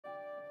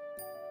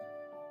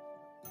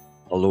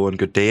Hello and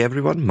good day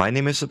everyone, my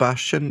name is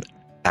Sebastian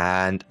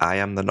and I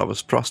am the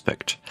Novice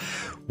Prospect.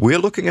 We're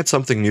looking at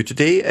something new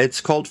today. It's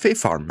called Fae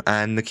Farm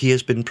and the key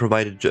has been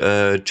provided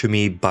to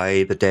me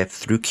by the dev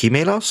through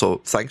Keymailer,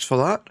 so thanks for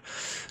that.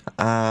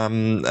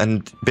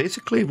 And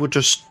basically we're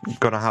just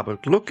gonna have a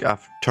look.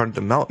 I've turned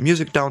the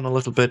music down a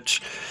little bit,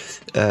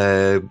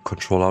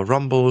 controller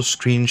rumble,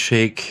 screen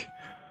shake.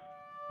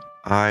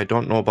 I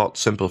don't know about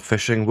simple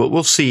fishing.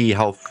 We'll see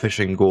how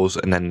fishing goes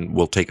and then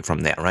we'll take it from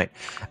there, right?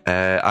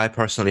 I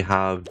personally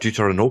have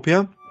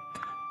Deuteranopia,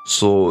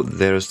 so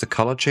there's the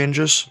color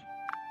changes.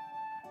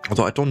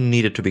 Although I don't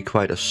need it to be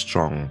quite as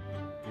strong.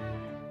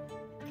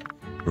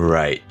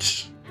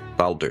 Right,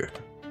 that'll do.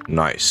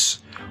 Nice.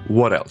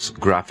 What else?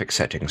 Graphic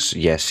settings.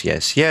 Yes,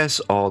 yes, yes,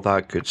 all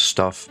that good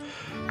stuff.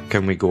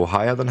 Can we go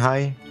higher than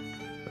high?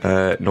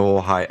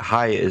 No, high.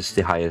 High is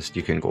the highest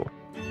you can go.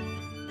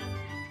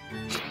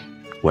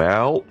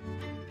 Well,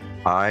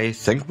 I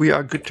think we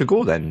are good to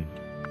go then.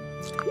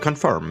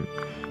 Confirm.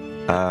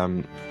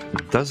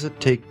 Does it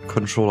take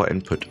controller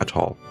input at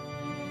all?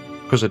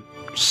 Because it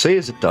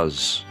says it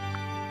does.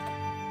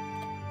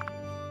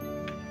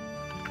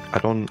 I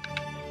don't...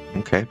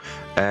 Okay.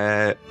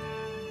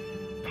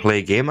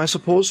 Play game, I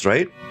suppose,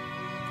 right?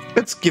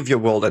 Let's give your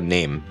world a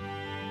name.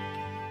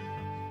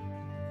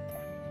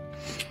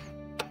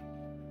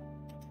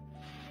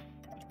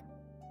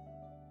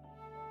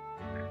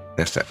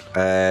 That's it.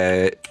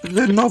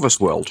 The novice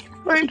world,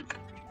 right?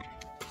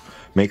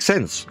 Makes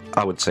sense,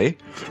 I would say.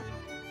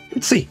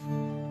 Let's see.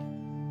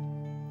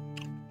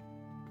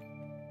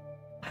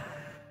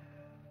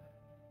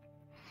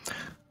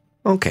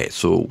 Okay,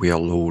 so we are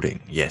loading,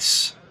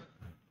 yes.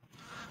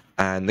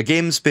 And the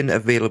game's been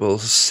available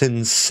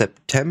since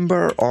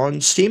September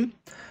on Steam.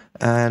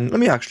 And let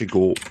me actually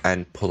go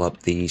and pull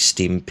up the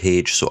Steam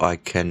page so I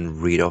can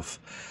read off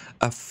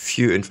a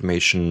few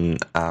information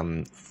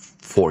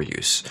for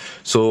use.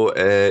 So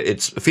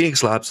it's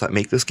Phoenix Labs that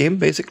make this game,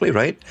 basically,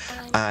 right?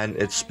 And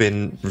it's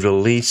been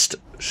released.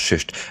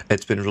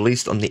 It's been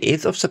released on the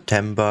 8th of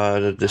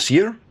September this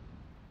year.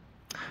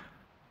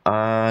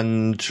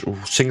 And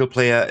single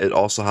player, it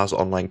also has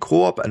online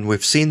co-op, and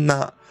we've seen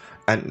that,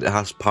 and it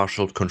has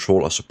partial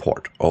controller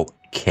support.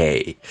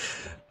 Okay.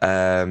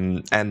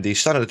 And the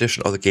standard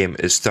edition of the game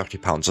is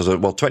 £30. So,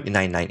 well,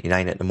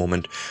 £29.99 at the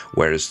moment,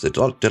 whereas the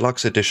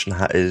deluxe edition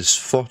is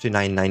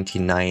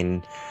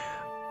 £49.99.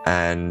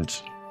 And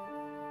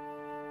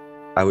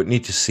I would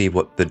need to see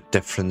what the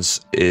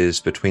difference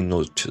is between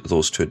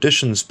those two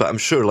editions, but I'm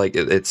sure like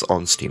it's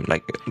on Steam.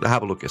 Like,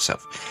 have a look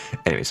yourself.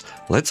 Anyways,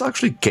 let's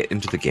actually get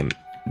into the game.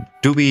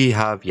 Do we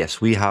have?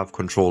 Yes, we have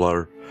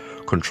controller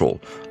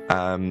control.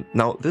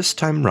 Now this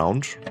time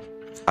round,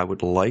 I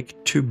would like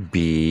to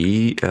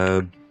be.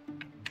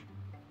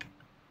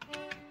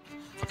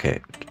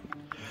 Okay,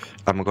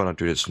 I'm gonna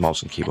do this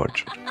mouse and keyboard.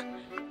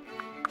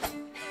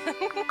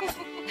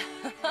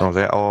 Oh,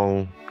 they're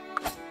all.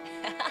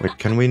 Wait,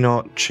 can we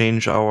not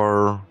change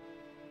our...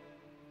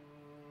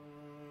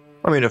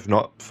 I mean, if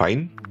not,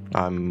 fine.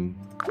 I'm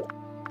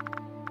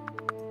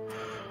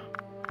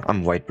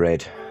white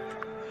bread.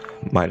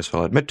 Might as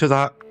well admit to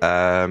that.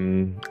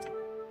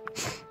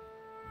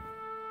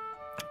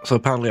 So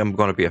apparently I'm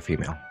gonna be a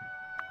female.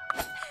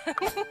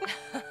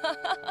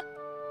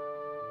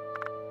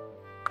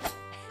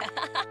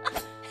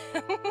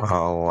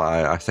 Well,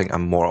 I think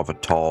I'm more of a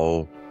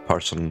tall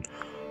person.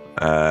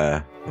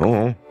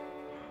 Oh.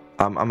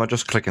 I'm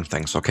just clicking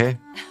things, okay?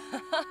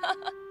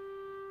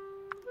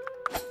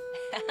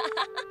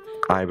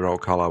 Eyebrow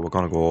color, we're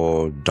gonna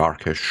go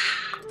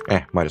darkish.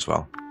 Might as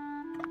well.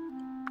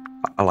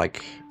 I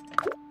like...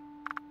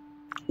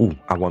 Ooh,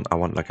 I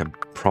want like a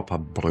proper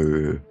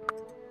blue.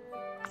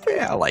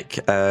 Yeah, I like.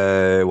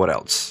 What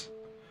else?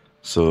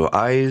 So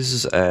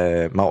eyes,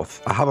 mouth.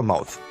 I have a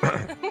mouth.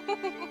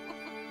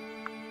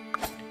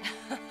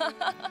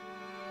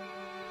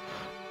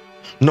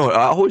 No,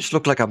 I always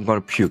look like I'm gonna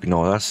puke.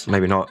 No, that's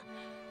maybe not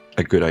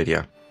a good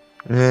idea.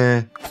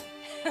 Yeah,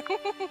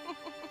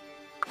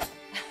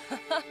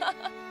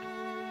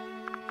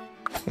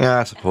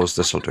 I suppose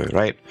this will do,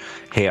 right?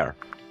 Hair.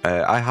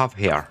 I have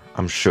hair,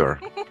 I'm sure.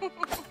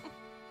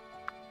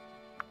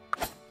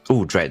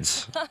 Ooh,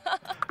 dreads.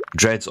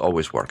 Dreads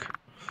always work.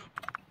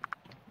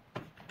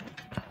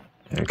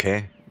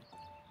 Okay.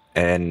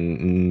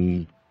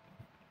 And...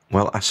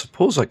 well, I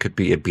suppose I could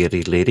be a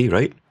bearded lady,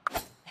 right?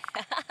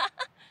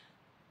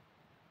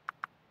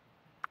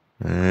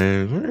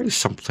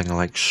 Something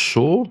like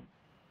so.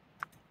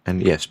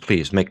 And yes,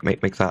 please make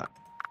that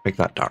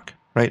dark,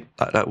 right?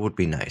 That would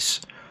be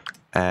nice.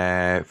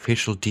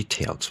 Facial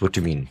details. What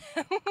do you mean?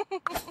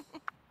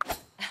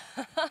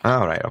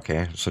 All right,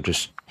 okay. So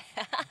just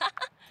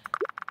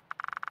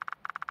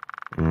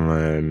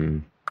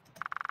and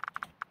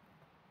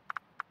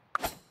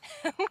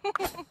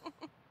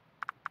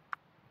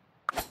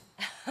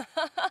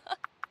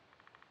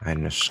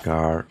a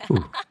scar.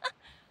 Ooh.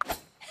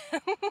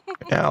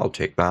 Yeah, I'll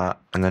take that.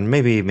 And then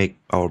maybe make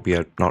our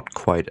beard not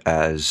quite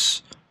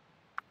as...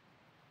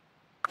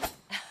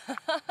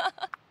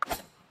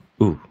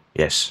 Ooh,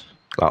 yes.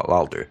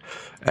 That'll do.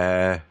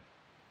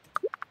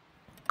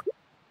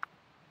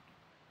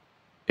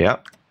 Yeah.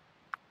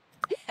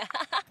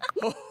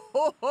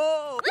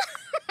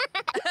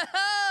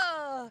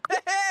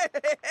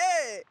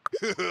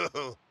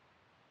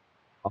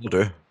 I'll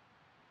do.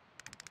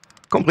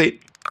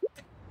 Complete.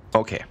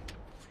 Okay.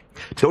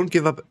 Don't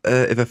give up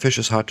if a fish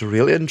is hard to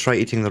reel in. Try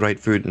eating the right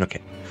food.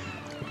 Okay.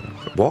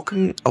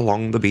 Walking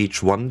along the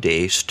beach one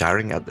day,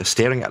 staring at the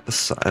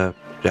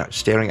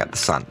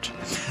sand.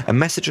 A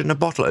message in a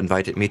bottle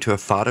invited me to a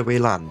faraway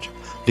land.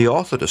 The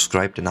author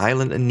described an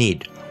island in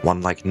need,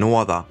 one like no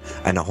other,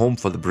 and a home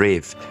for the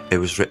brave. It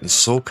was written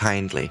so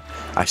kindly.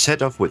 I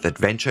set off with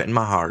adventure in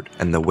my heart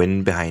and the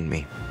wind behind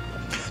me.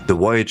 The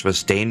voyage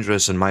was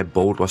dangerous and my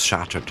boat was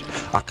shattered.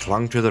 I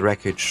clung to the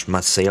wreckage,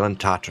 my sail in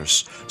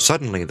tatters.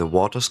 Suddenly the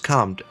waters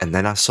calmed and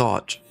then I saw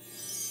it.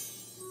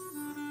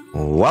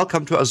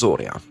 Welcome to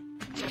Azoria.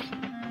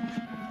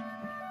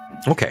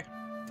 Okay.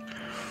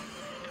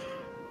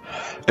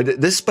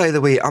 This, by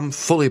the way, I'm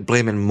fully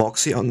blaming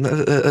Moxie on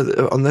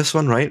this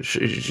one, right?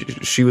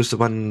 She was the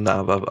one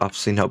I've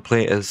seen her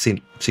play,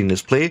 seen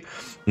this play,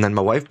 and then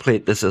my wife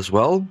played this as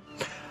well,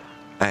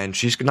 and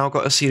she's now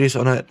got a series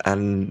on it.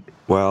 And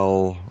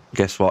well,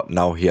 guess what?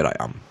 Now here I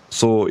am.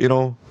 So you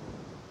know.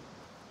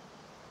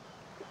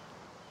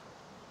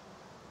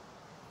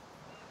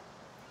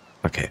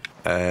 Okay.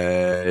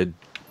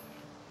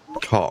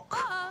 Talk.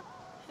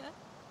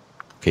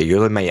 Okay,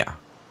 you're the mayor.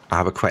 I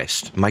have a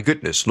quest. My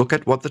goodness, look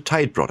at what the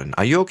tide brought in.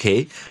 Are you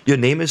okay? Your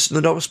name is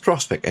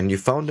TheNoviceProspect and you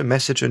found a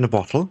message in a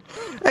bottle?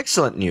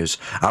 Excellent news.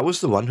 I was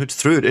the one who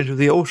threw it into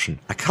the ocean.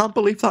 I can't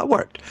believe that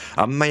worked.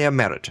 I'm Mayor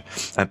Merit.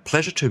 A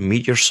pleasure to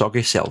meet your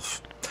soggy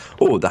self.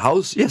 Oh, the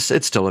house? Yes,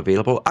 it's still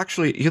available.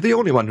 Actually, you're the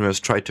only one who has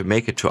tried to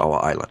make it to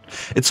our island.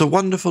 It's a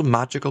wonderful,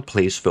 magical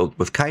place filled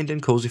with kind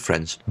and cozy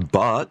friends.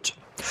 But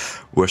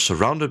we're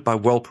surrounded by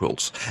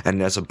whirlpools,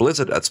 and there's a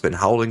blizzard that's been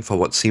howling for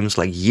what seems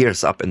like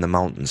years up in the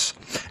mountains.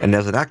 And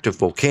there's an active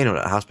volcano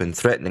that has been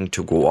threatening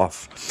to go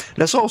off.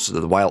 There's also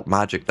the wild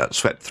magic that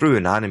swept through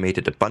and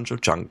animated a bunch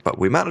of junk, but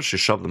we managed to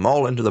shove them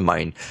all into the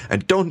mine.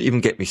 And don't even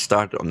get me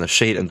started on the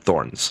shade and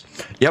thorns.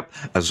 Yep,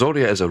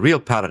 Azoria is a real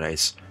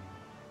paradise.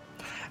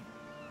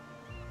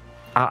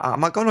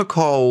 Am I gonna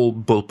call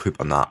bullpoop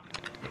on that?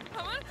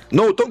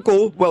 No, don't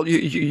go. Well,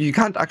 you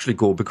can't actually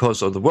go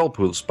because of the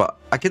whirlpools, but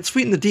I can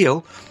sweeten the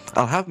deal.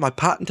 I'll have my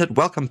patented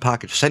welcome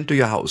package sent to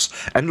your house.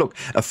 And look,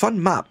 a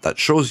fun map that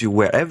shows you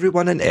where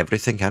everyone and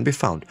everything can be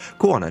found.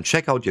 Go on and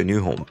check out your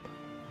new home.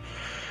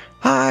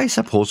 I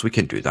suppose we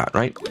can do that,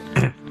 right?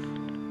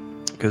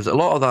 Because a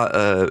lot of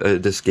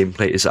that, this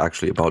gameplay is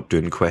actually about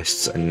doing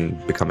quests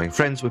and becoming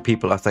friends with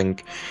people, I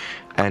think.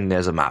 And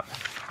there's a map.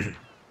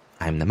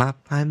 I'm the map,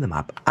 I'm the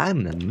map,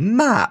 I'm the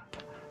map.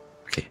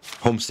 Okay,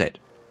 homestead.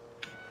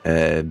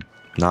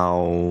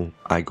 Now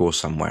I go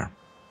somewhere.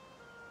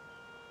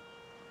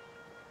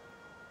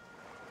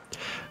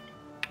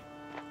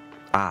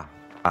 Ah,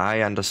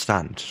 I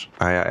understand.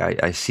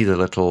 I see the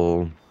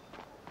little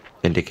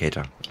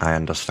indicator. I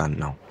understand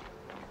now.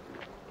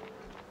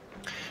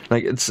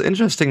 Like, it's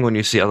interesting when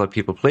you see other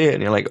people play it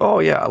and you're like, oh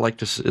yeah, I like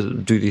to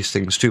do these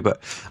things too,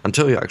 but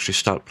until you actually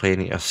start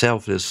playing it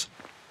yourself, there's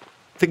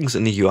things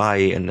in the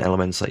UI and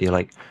elements that you're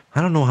like,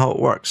 I don't know how it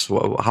works.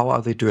 How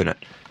are they doing it?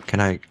 Can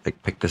I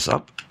like pick this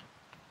up?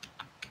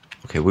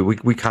 Okay,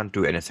 we can't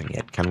do anything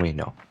yet, can we?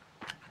 No.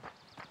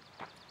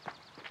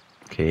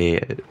 Okay,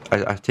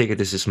 I take it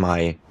this is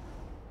my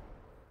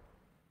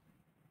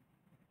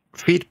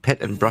feed,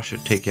 pet, and brush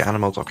it. Take your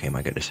animals. Okay,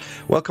 my goodness.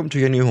 Welcome to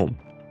your new home.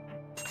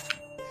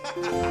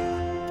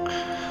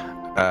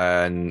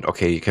 And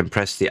okay, you can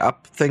press the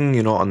up thing,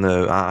 you know, on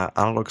the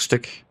analog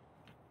stick,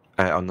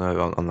 on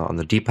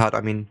the D-pad.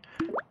 I mean,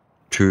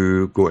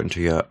 to go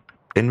into your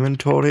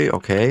inventory.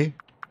 Okay.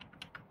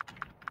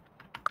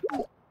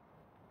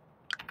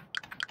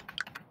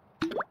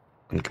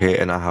 Okay,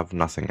 and I have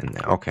nothing in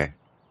there. Okay.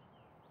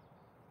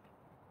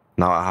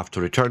 Now I have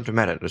to return to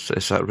Merit.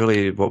 Is that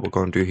really what we're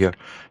going to do here?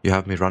 You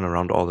have me run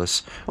around all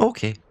this.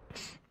 Okay.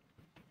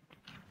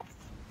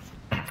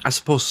 I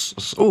suppose...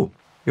 Oh,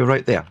 you're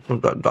right there.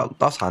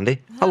 That's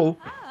handy. Hello.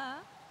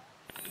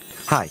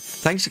 Hi.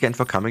 Thanks again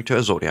for coming to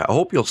Azoria. I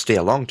hope you'll stay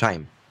a long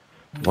time.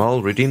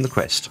 Well, redeem the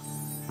quest.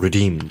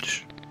 Redeemed.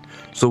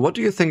 So what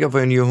do you think of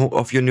your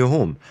new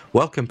home?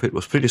 Welcome Pit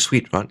was pretty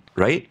sweet,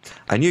 right?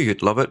 I knew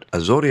you'd love it.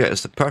 Azoria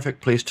is the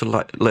perfect place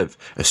to live,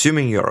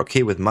 assuming you're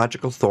okay with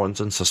magical thorns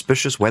and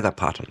suspicious weather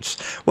patterns.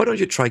 Why don't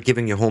you try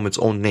giving your home its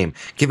own name?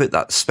 Give it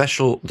that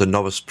special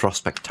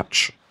TheNoviceProspect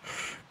touch.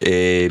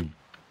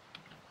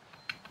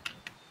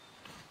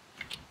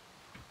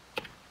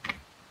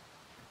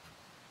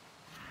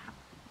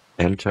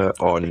 Enter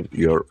on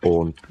your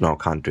own. No,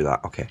 can't do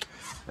that. Okay.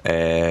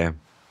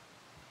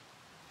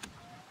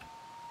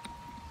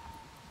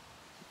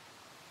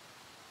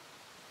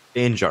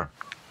 Danger.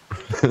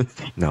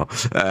 No.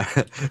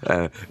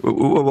 We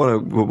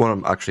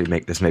want to actually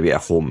make this maybe a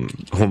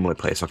homely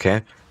place,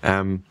 okay?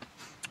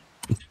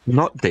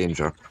 Not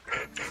danger.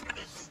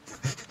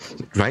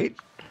 Right?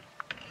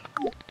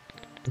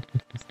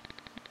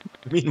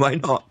 I mean, why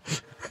not?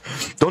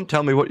 Don't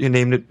tell me what you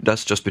named it.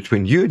 That's just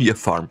between you and your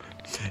farm.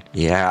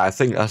 Yeah, I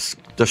think that's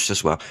just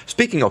as well.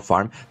 Speaking of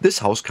farm, this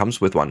house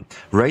comes with one.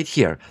 Right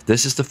here,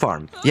 this is the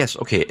farm. Yes,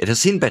 okay, it has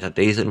seen better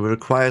days and will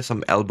require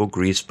some elbow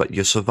grease, but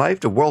you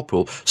survived a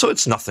whirlpool, so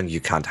it's nothing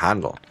you can't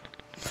handle.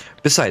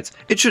 Besides,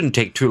 it shouldn't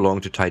take too long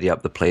to tidy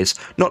up the place,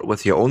 not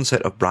with your own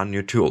set of brand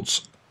new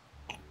tools.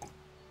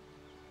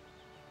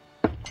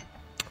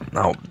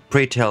 Now,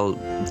 pray tell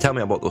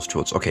me about those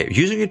tools. Okay,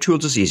 using your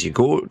tools is easy.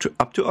 Go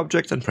up to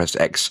object and press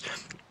X.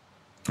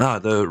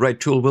 The right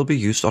tool will be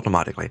used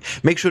automatically.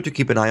 Make sure to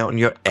keep an eye on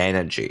your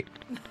energy.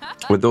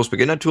 With those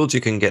beginner tools, you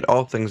can get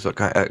all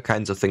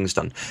kinds of things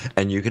done,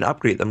 and you can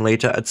upgrade them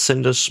later at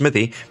Cinder's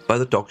smithy by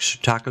the docks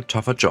to tackle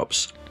tougher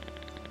jobs.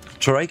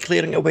 Try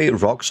clearing away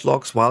rocks,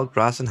 logs, wild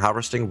grass, and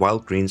harvesting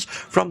wild greens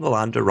from the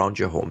land around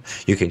your home.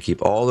 You can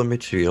keep all the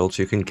materials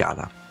you can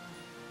gather.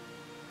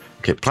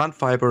 Okay, plant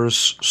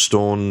fibers,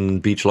 stone,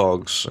 beech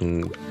logs,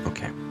 and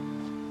okay.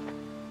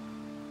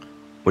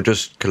 We're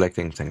just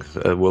collecting things.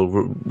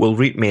 We'll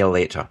read mail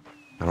later.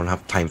 I don't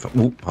have time for.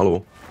 Ooh,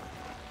 hello.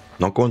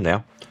 Not going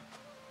there.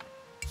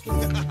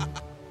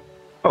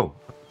 Oh,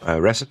 a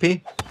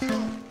recipe?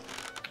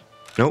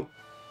 Nope.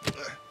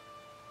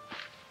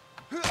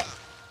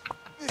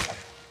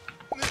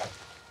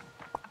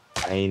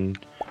 Fine.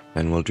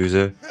 Then we'll do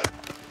the.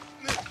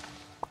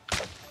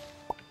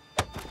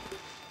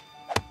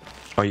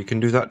 Oh, you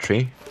can do that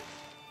tree,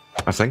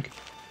 I think.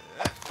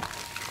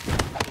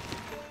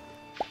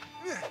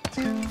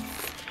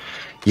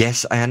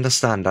 Yes, I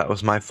understand. That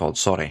was my fault.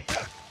 Sorry.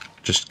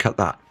 Just cut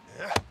that.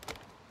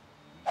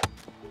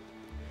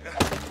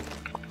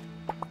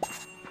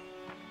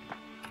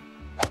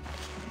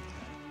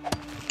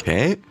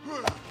 Okay.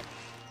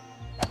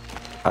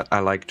 I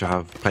like to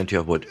have plenty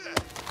of wood.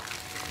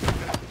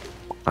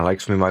 I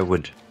like me my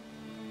wood.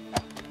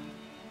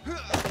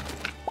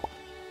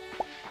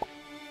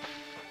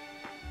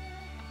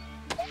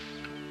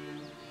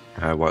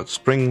 Wild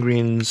spring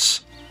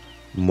greens,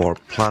 more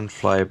plant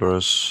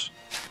fibers.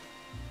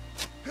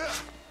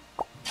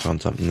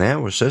 Found something there.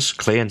 What's this?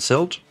 Clay and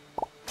silt?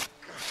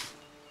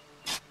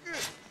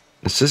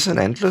 Is this an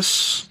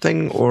endless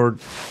thing or...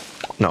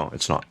 No,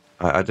 it's not.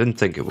 I didn't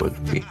think it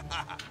would be.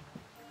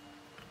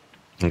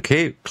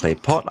 Okay, clay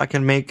pot I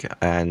can make,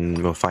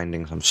 and we're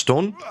finding some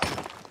stone.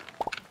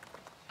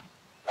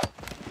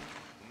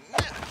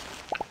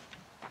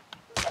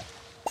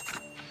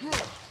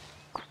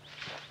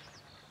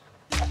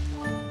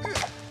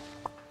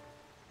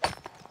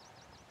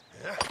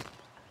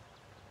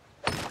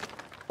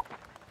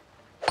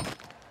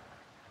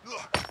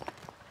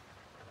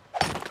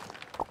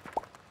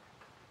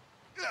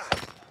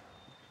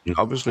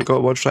 Obviously got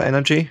to watch that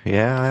energy.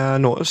 Yeah, I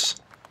notice.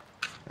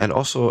 And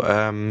also,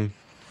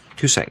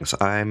 2 seconds.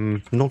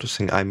 I'm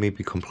noticing I may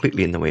be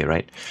completely in the way,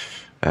 right?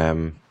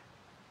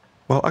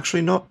 Well,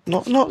 actually, not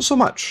so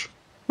much.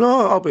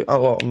 No,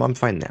 I'm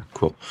fine there.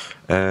 Cool.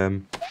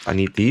 I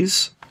need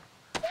these,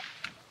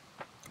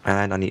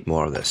 and I need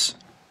more of this.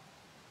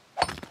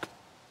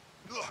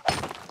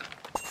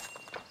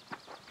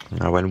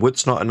 Now, when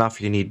wood's not enough,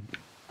 you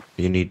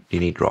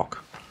need rock.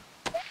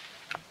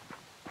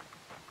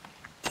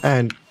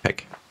 And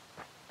pick.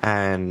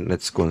 And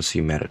let's go and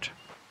see Merit.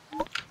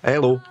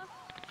 Hello.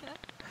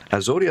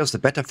 Azoria's the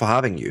better for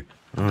having you.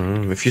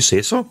 If you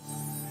say so.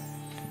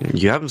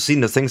 You haven't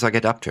seen the things I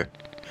get up to.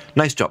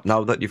 Nice job.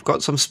 Now that you've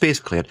got some space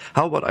cleared,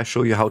 how about I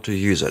show you how to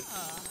use it?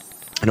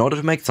 In order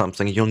to make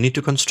something, you'll need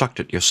to construct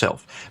it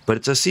yourself. But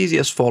it's as easy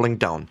as falling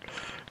down.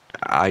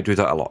 I do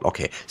that a lot.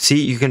 Okay,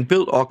 see, you can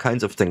build all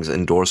kinds of things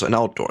indoors and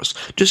outdoors.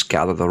 Just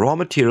gather the raw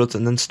materials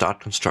and then start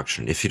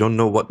construction. If you don't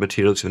know what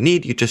materials you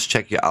need, you just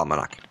check your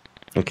almanac.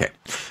 Okay,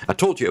 I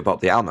told you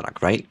about the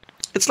almanac, right?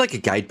 It's like a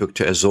guidebook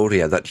to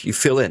Azoria that you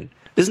fill in.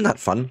 Isn't that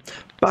fun?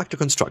 Back to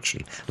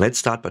construction. Let's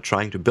start by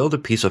trying to build a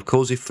piece of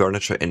cozy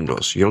furniture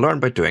indoors. You'll learn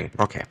by doing.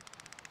 Okay.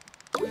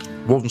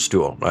 Woven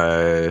stool.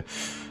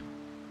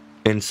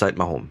 Inside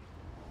my home.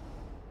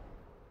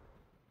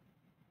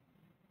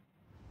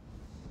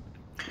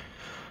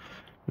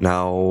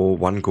 Now,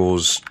 one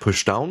goes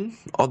push down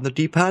on the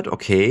D-pad,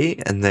 okay,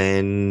 and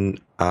then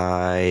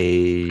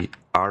I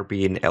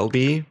RB and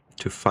LB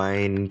to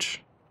find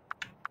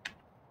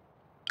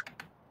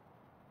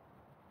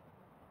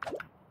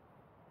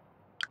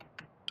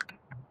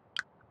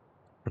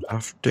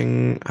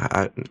crafting.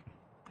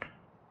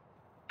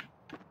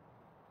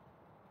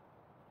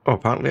 Oh,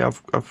 apparently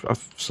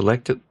I've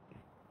selected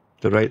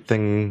the right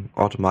thing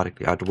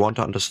automatically. I'd want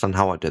to understand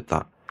how I did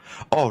that.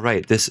 Oh,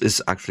 right, this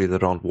is actually the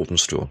round woven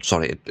stool.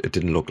 Sorry, it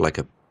didn't look like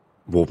a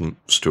woven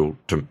stool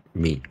to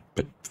me,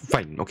 but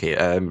fine,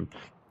 okay.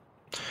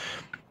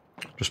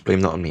 Just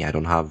blame that on me. I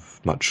don't have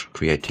much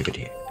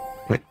creativity.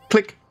 Right,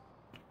 click.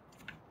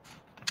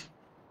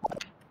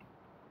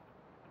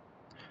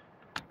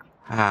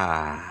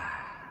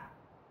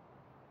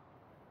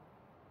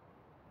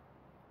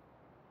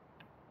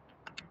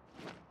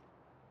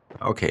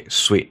 Okay,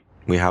 sweet.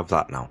 We have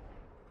that now.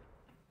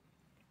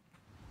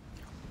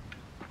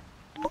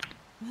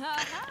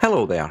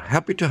 Hello there.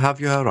 Happy to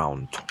have you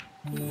around.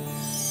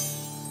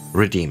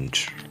 Redeemed.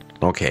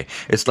 Okay,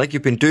 it's like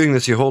you've been doing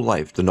this your whole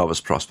life, the Novice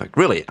Prospect.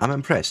 Really, I'm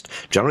impressed.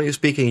 Generally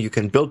speaking, you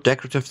can build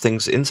decorative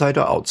things inside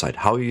or outside.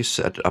 How you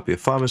set up your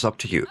farm is up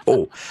to you.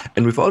 Oh,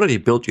 and we've already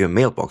built you a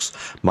mailbox.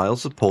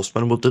 Miles the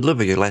postman will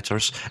deliver your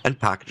letters and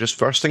packages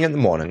first thing in the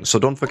morning, so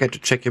don't forget to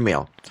check your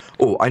mail.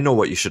 Oh, I know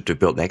what you should do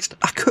build next.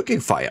 A cooking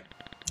fire.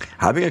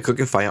 Having a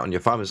cooking fire on your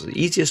farm is the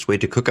easiest way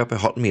to cook up a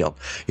hot meal.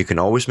 You can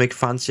always make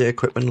fancier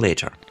equipment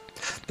later.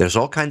 There's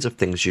all kinds of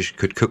things you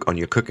could cook on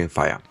your cooking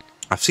fire.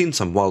 I've seen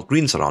some wild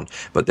greens around,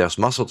 but there's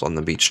mussels on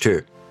the beach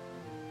too.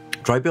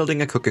 Try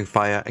building a cooking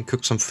fire and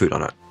cook some food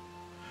on it.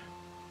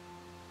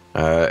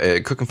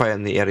 A cooking fire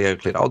in the area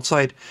cleared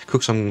outside.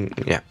 Cook some,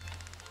 yeah.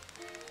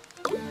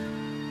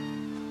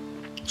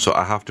 So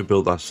I have to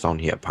build us down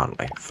here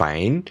apparently.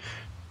 Fine.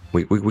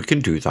 We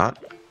can do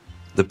that.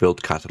 The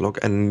build catalog,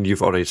 and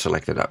you've already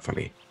selected that for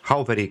me.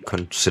 How very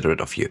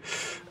considerate of you.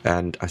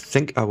 And I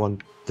think I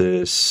want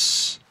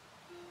this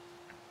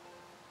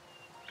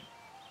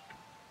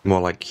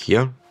more like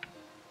here.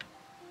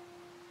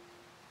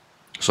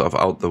 Sort of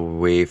out the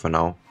way for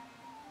now.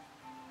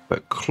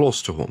 But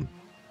close to home.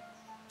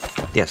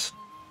 Yes.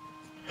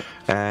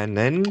 And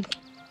then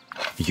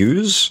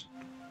use.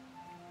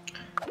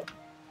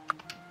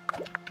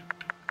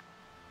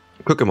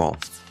 Cook them all.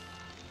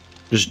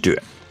 Just do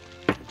it.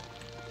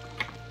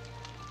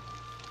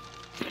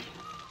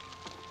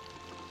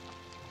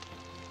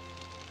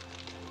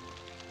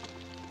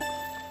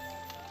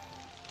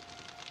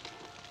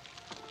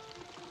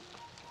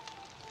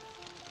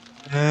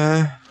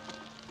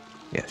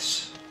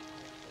 Yes.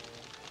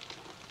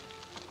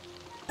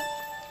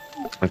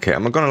 Okay,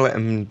 I'm gonna let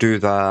him do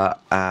that.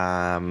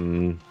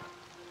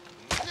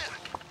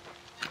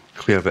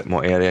 Clear a bit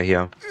more area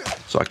here,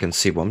 so I can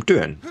see what I'm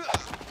doing.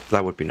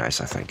 That would be nice,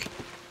 I think.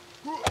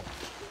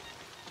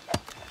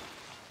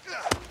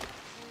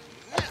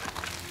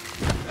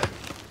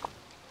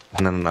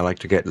 And then I like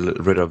to get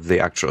rid of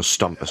the actual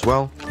stump as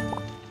well.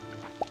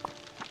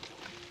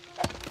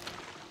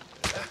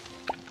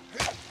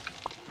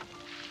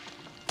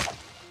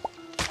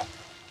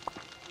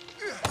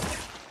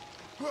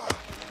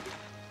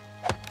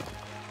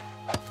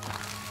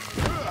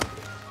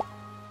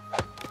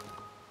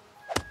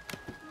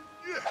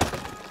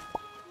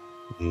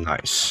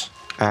 Nice.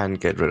 And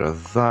get rid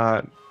of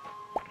that.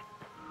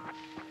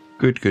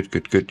 Good, good,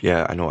 good, good.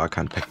 Yeah, I know I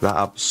can't pick that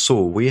up.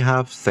 So we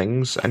have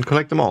things and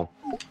collect them all.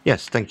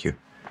 Yes, thank you.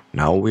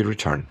 Now we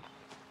return.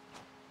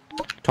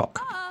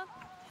 Talk.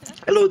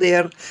 Hello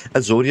there.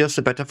 Azoria,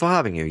 the better for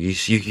having you. You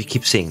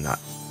keep saying that.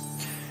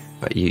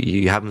 But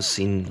you haven't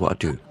seen what I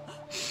do.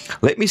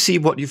 Let me see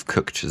what you've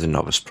cooked, the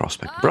Novice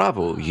Prospect.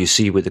 Bravo! You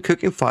see, with the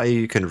cooking fire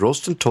you can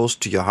roast and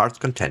toast to your heart's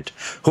content.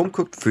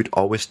 Home-cooked food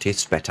always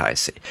tastes better, I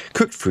say.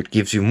 Cooked food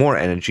gives you more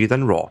energy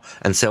than raw,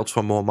 and sells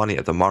for more money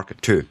at the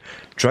market too.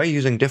 Try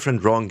using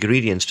different raw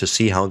ingredients to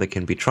see how they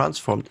can be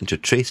transformed into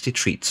tasty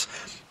treats.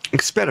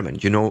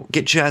 Experiment, you know,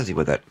 get jazzy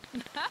with it.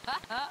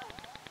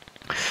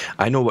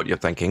 I know what you're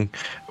thinking.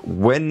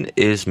 When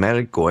is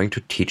Mary going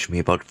to teach me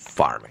about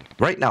farming?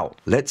 Right now,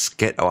 let's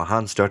get our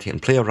hands dirty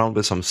and play around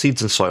with some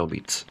seeds and soil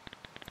beds.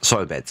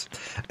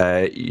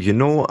 You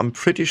know, I'm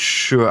pretty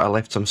sure I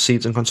left some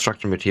seeds and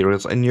construction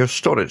materials in your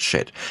storage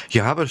shed.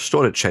 You have a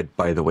storage shed,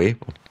 by the way.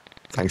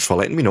 Thanks for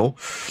letting me know.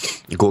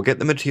 Go get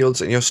the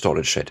materials in your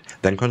storage shed.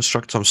 Then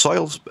construct some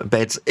soil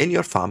beds in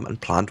your farm and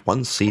plant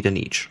one seed in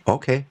each.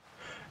 Okay.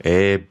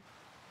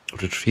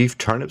 Retrieve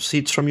turnip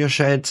seeds from your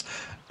sheds.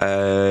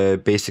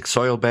 Basic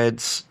soil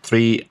beds,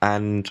 3,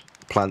 and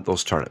plant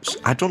those turnips.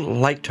 I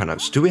don't like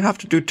turnips. Do we have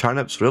to do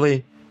turnips,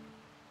 really?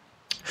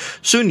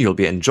 Soon you'll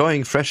be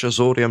enjoying fresh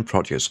Azorian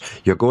produce.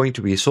 You're going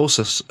to be so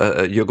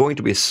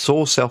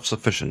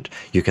self-sufficient.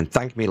 You can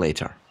thank me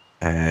later.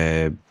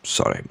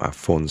 Sorry, my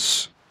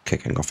phone's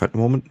kicking off at the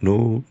moment.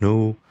 No.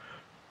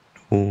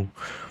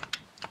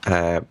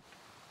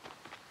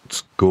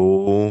 Let's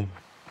go.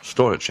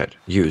 Storage shed.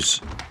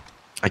 Use.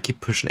 I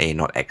keep pushing A,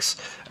 not X.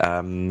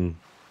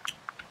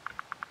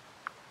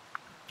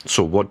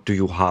 So what do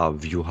you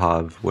have? You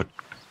have what?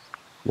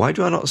 Why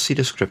do I not see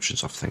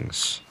descriptions of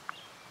things?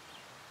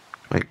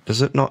 Like,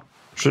 does it not?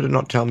 Should it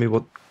not tell me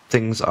what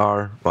things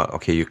are? Well,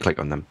 okay, you click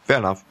on them. Fair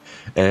enough.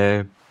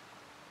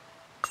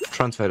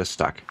 Transfer a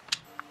stack.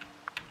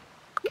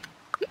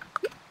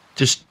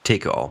 Just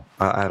take it all.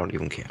 I don't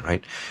even care,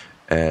 right?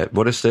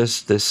 What is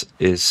this? This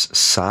is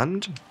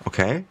sand,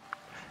 okay,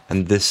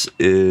 and this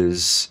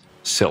is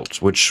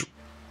silt, which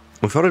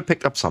we've already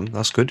picked up some.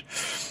 That's good.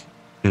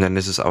 And then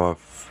this is our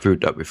food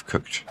that we've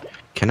cooked.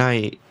 Can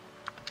I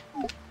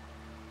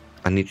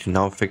need to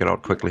now figure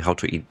out quickly how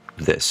to eat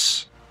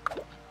this.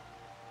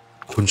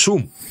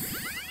 Consume.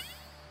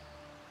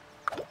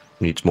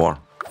 Needs more.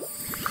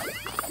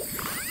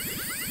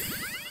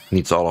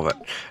 Needs all of it.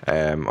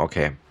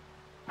 Okay.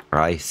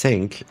 I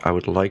think I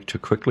would like to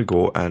quickly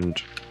go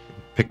and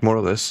pick more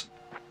of this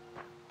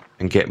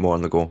and get more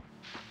on the go.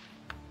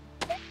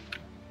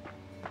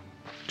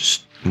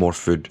 Just more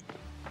food.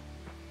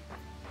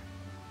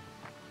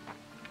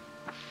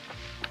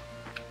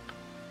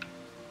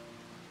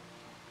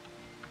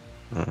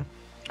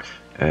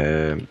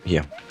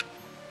 Here.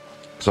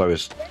 So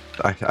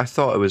I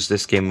thought it was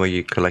this game where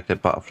you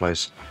collected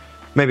butterflies.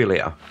 Maybe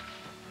later.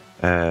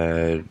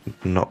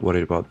 Not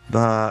worried about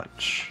that.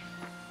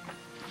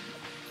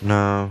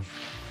 No.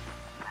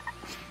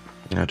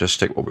 Yeah, just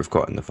stick what we've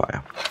got in the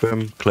fire.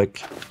 Boom,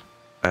 click.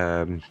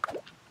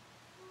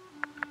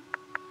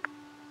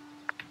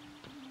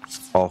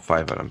 All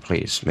 5 of them,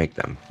 please make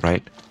them,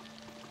 right?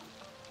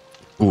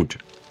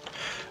 Good.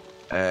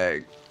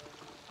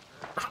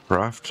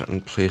 Craft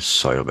and place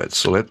soil beds.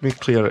 So let me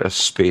clear a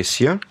space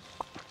here.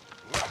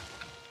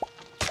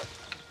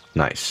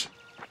 Nice.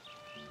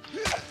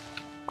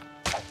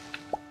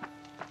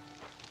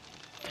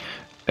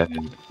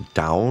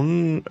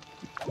 Down,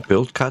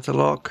 build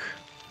catalog,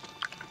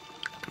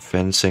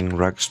 fencing,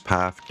 rugs,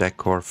 path,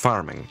 decor,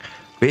 farming,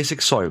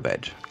 basic soil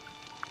bed,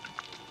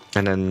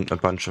 and then a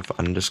bunch of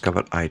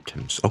undiscovered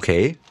items.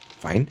 Okay,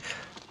 fine.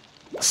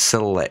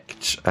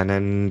 Select, and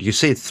then you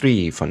say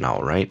 3 for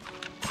now, right?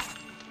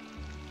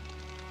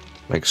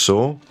 Like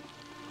so.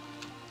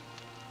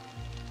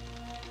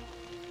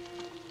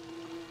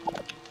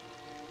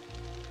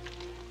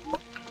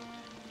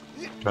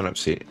 Turnip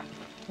seed.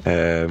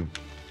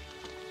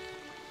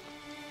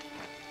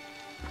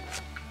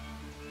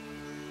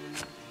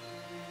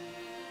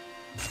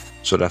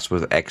 So that's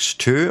with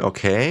X2,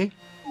 okay.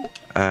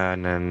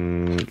 And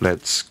then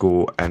let's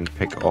go and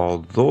pick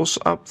all those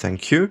up,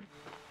 thank you.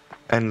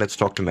 And let's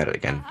talk to Merit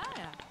again.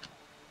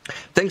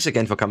 Thanks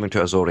again for coming to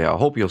Azoria. I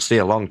hope you'll stay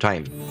a long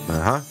time.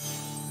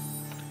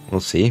 We'll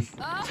see.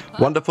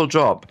 Wonderful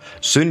job.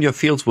 Soon your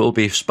fields will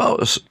be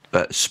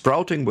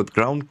sprouting with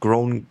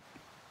ground-grown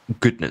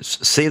goodness.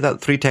 Say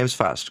that 3 times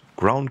fast.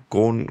 Grown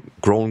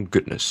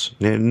goodness.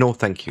 No,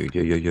 thank you.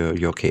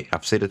 You're okay.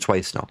 I've said it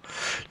twice now.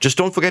 Just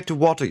don't forget to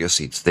water your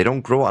seeds. They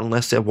don't grow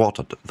unless they're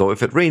watered. Though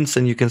if it rains,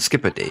 then you can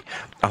skip a day.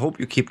 I hope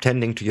you keep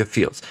tending to your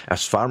fields.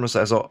 As farmers,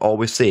 as I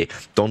always say,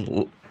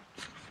 don't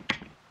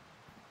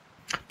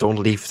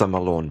leave them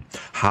alone.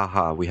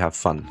 Haha, we have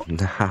fun.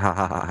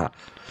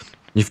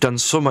 You've done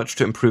so much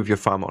to improve your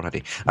farm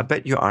already. I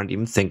bet you aren't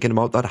even thinking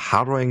about that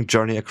harrowing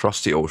journey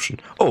across the ocean.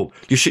 Oh,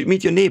 you should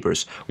meet your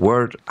neighbors.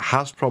 Word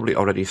has probably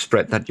already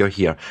spread that you're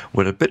here.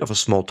 We're a bit of a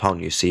small town,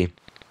 you see.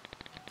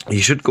 You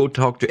should go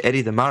talk to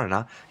Eddie the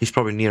Mariner. He's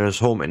probably near his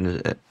home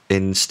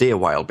in Stay a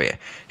While Bay.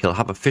 He'll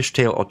have a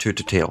fishtail or 2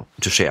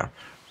 to share.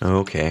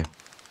 Okay.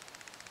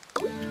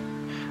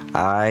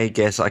 I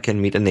guess I can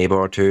meet a neighbor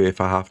or 2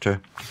 if I have to.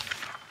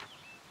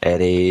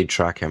 Eddie,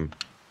 track him.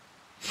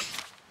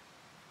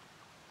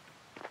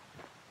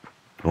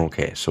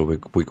 Okay, so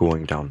we're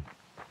going down.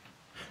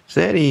 Is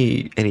there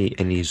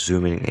any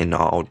zooming in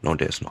or out? No,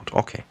 there's not.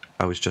 Okay,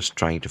 I was just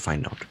trying to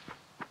find out.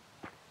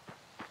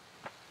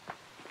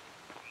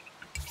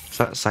 Does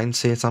that sign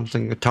say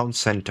something? A town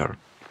center.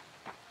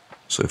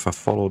 So if I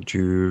followed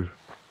you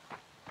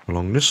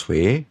along this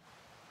way,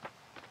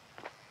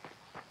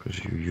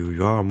 because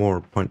you are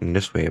more pointing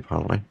this way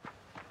apparently.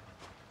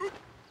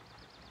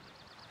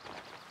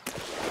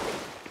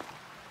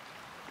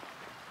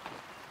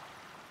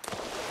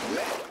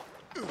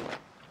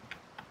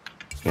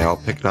 Yeah, I'll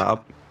pick that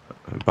up.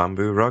 A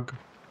bamboo rug.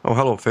 Oh,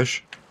 hello,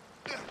 fish.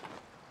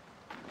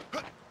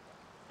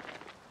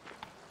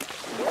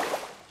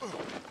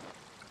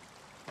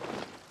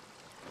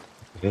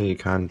 Okay, you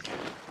can.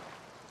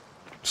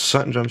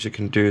 Certain jumps you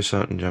can do,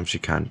 certain jumps you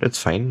can't.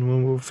 It's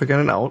fine. We'll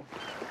figure it out.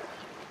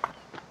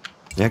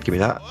 Yeah, give me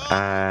that.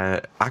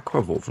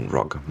 Aquawoven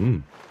rug.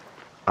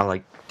 I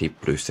like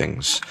deep blue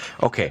things.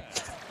 Okay.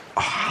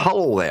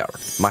 Hello there.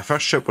 My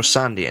first ship was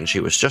Sandy and she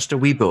was just a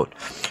wee boat.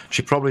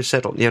 She probably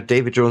settled near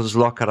Davy Jones's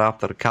locker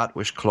after a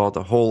catfish clawed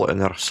a hole in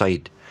her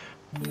side.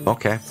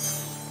 Okay.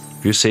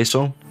 If you say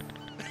so.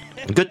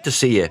 Good to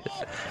see you.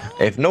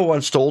 If no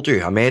one's told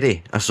you, I'm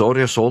Eddie,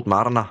 Azoria's old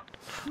mariner.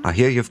 I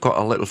hear you've got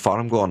a little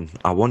farm going.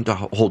 I want to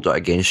hold it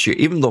against you,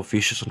 even though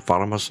fishers and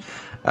farmers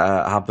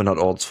have been at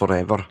odds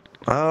forever.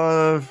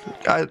 I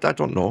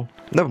don't know.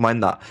 Never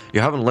mind that. You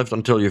haven't lived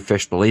until you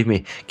fished, believe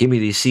me. Give me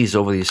these seas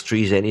over these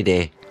trees any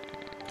day.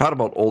 How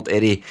about old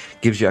Eddie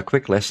gives you a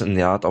quick lesson in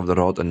the art of the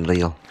rod and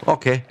reel?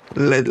 Okay,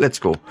 let's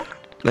go.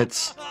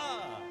 Let's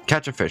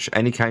catch a fish,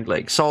 any kind,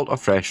 like salt or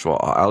fresh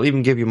water. I'll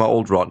even give you my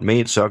old rod.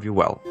 May it serve you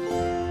well.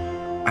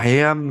 I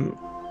am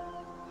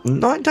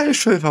not entirely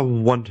sure if I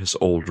want his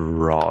old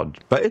rod,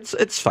 but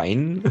it's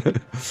fine.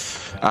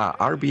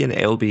 RB and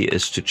LB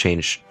is to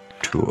change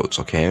tools,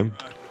 okay?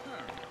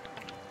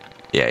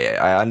 Yeah,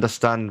 I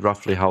understand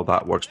roughly how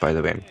that works, by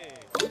the way.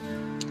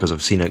 Because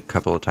I've seen it a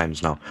couple of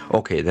times now.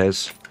 Okay,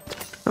 there's...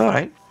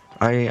 Alright,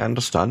 I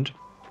understand.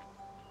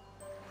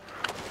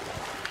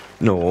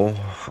 No,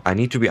 I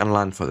need to be on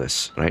land for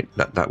this, right?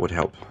 That would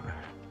help.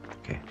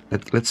 Okay,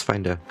 let's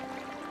find a...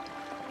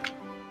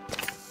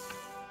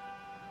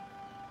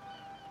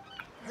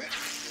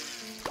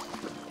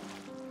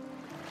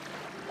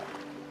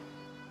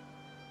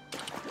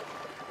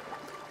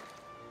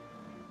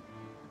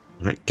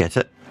 Right, get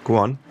it. Go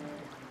on.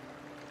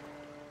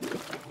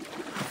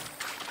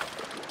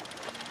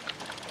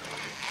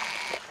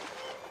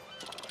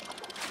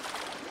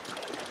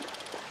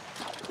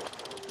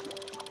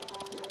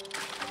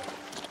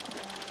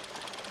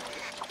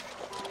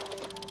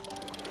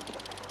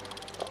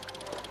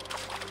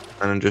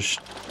 And just,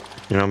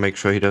 you know, make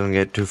sure he doesn't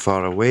get too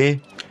far away.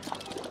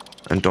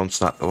 And don't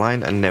snap the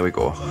line, and there we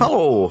go.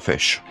 Hello,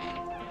 fish.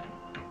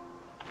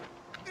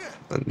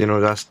 And, you know,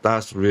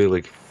 that's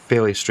really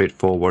fairly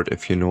straightforward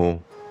if you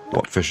know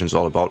what fishing's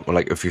all about, or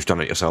like if you've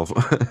done it yourself.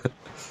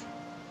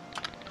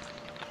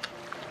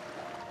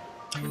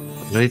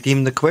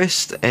 Redeem the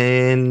quest,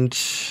 and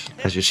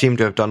as you seem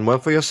to have done well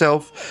for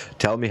yourself,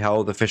 tell me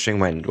how the fishing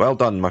went. Well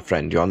done, my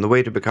friend. You're on the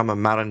way to become a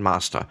marine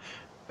master.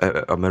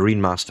 A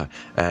marine master.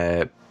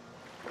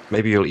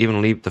 Maybe you'll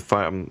even leave the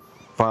farm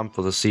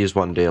for the seas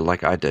one day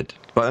like I did.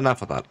 But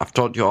enough of that. I've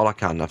taught you all I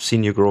can. I've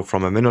seen you grow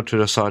from a minnow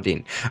to a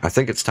sardine. I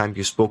think it's time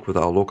you spoke with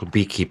our local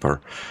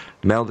beekeeper.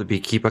 Mel the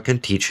beekeeper can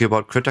teach you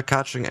about critter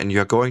catching, and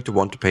you're going to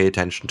want to pay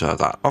attention to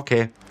that.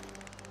 Okay.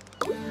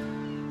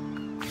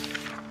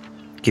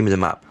 Give me the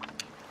map.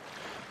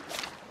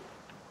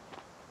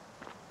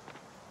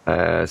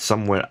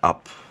 Somewhere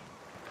up,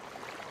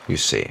 you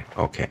say.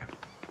 Okay.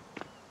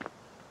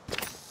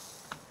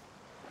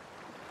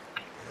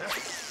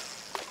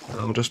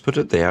 I'll just put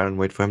it there and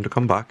wait for him to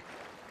come back.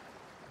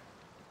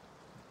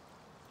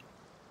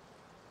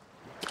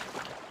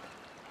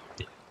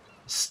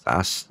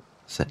 That's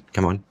it.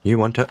 Come on, you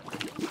want it.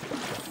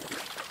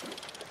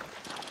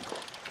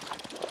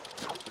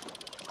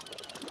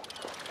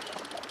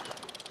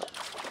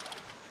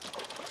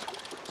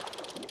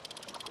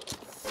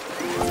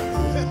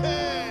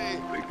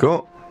 There we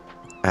go.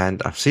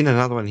 And I've seen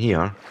another one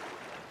here.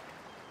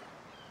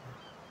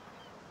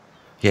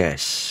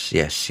 Yes,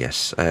 yes,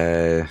 yes.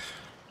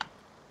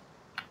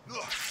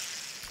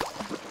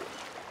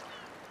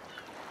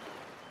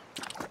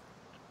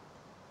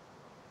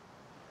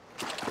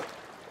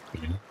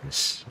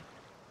 Yes.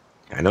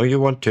 I know you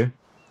want to.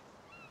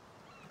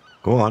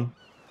 Go on.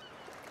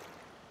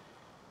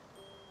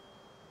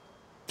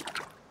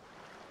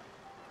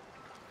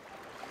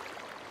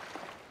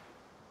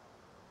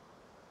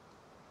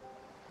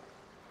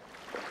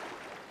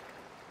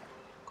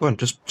 Go on,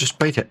 just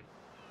bite it.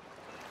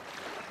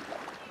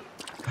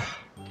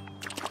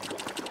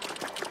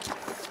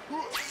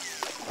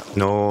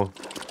 No.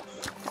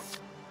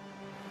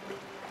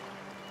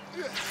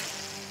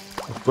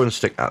 I'm going to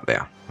stick that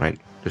there, right?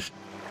 Just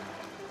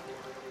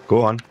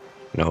go on.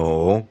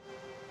 No.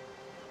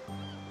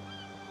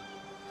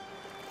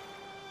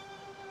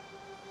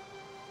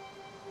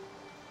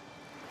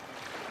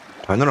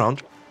 Turn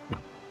around.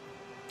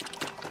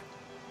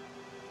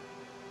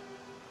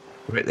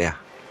 Right there.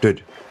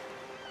 Good.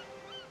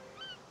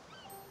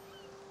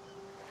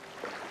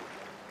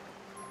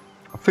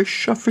 A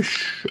fish, a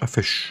fish, a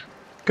fish.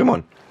 Come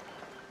on.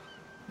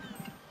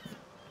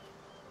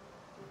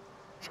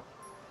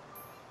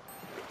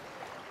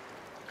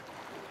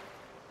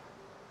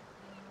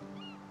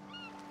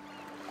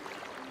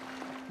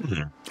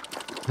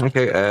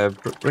 Okay,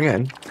 bring it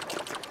in.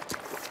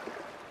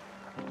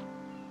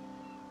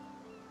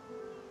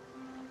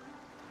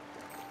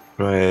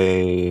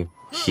 Right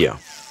here.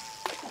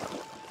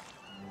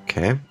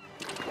 Okay.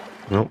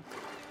 Nope.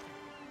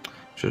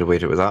 Should have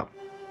waited with that.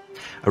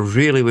 I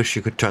really wish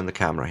you could turn the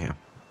camera here.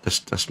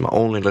 That's my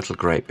only little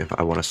gripe, if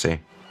I want to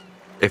say.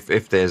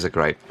 If there's a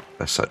gripe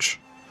as such.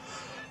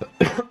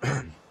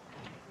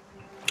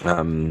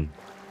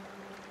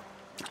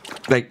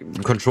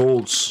 Like,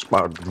 controls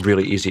are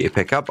really easy to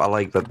pick up. I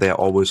like that they're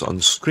always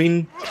on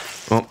screen.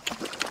 Well,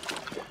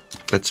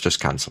 let's just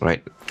cancel,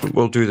 right?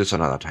 We'll do this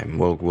another time.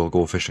 We'll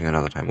go fishing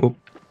another time. Oh,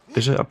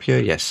 is it up here?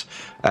 Yes.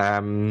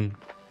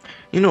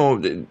 You know,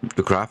 the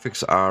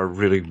graphics are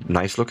really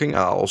nice looking.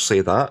 I'll say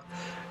that.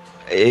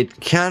 It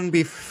can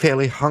be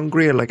fairly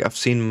hungry. Like, I've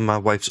seen my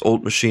wife's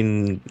old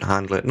machine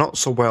handle it not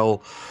so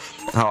well.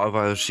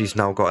 However, she's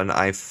now got an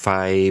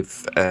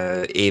i5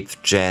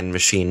 8th gen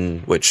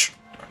machine, which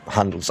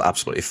handles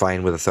absolutely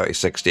fine with a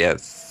 3060,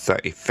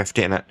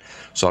 3050 in it.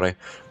 Sorry.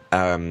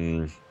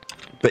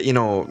 But, you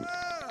know,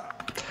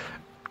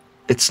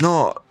 it's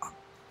not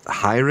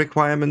high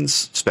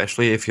requirements,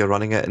 especially if you're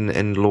running it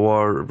in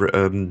lower,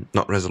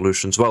 not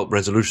resolutions. Well,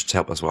 resolutions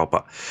help as well,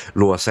 but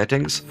lower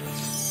settings.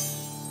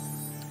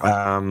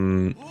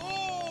 You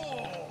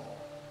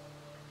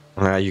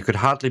could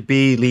hardly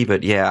believe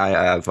it.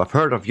 Yeah, I've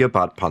heard of your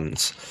bad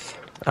puns.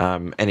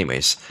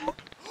 Anyways.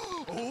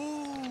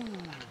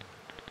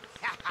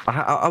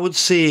 I would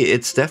say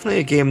it's definitely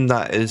a game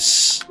that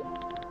is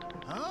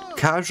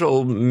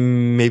casual,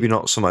 maybe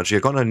not so much. You're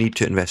gonna need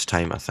to invest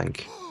time, I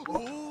think.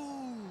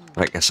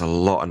 Like, there's a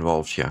lot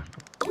involved here.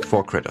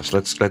 4 critters.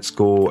 Let's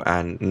go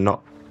and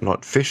not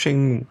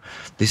fishing.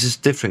 This is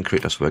different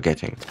critters we're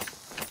getting.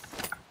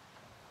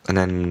 And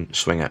then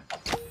swing it.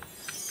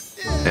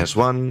 There's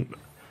one.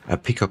 A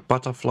peacock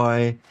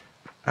butterfly.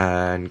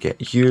 And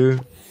get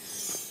you.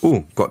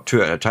 Ooh, got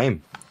 2 at a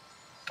time.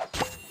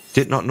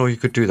 Did not know you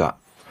could do that.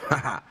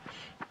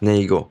 There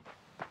you go.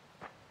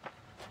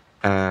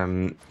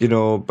 You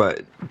know,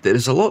 but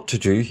there's a lot to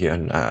do here,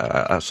 and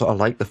I sort of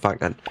like the fact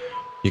that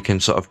you can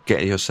sort of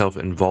get yourself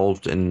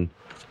involved in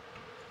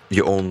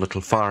your own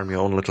little farm,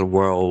 your own little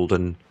world,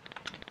 and,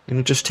 you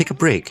know, just take a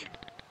break.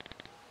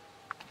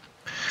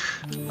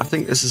 I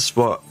think this is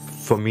what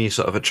for me,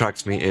 sort of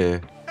attracts me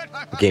to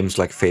games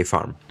like Fae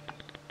Farm.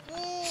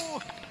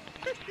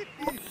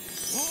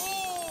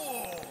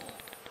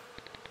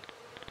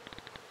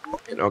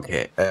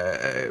 Okay,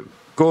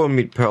 go and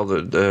meet Pearl,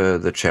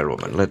 the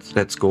chairwoman.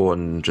 Let's go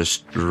and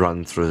just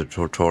run through the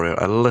tutorial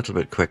a little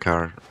bit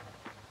quicker.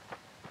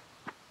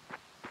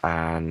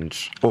 And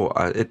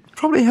it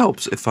probably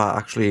helps if I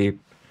actually,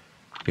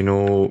 you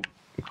know,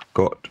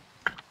 got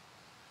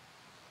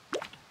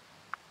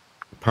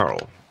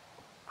Pearl.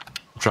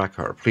 Track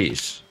her,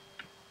 please.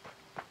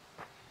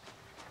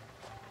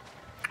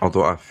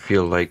 Although I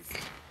feel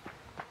like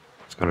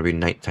it's gonna be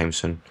nighttime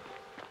soon.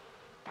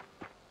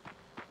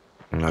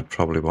 And I'd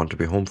probably want to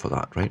be home for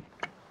that, right?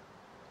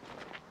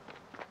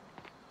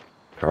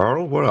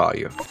 Pearl, where are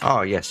you?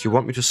 Ah, yes, you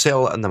want me to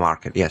sell in the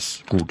market.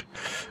 Yes, good.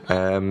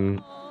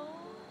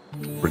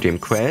 Redeem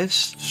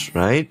quests,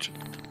 right?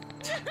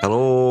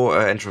 Hello,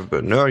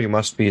 entrepreneur, you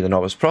must be the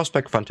Novice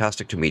Prospect.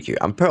 Fantastic to meet you.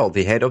 I'm Pearl,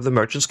 the head of the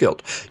Merchants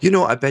Guild. You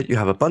know, I bet you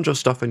have a bunch of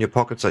stuff in your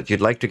pockets that you'd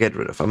like to get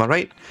rid of, am I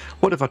right?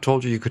 What if I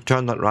told you you could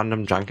turn that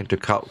random junk into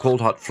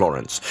cold hard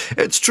florins?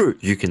 It's true,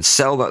 you can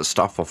sell that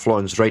stuff for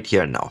florins right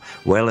here and now.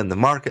 Well, in the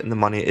market and the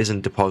money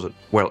isn't deposited.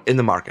 Well, in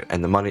the market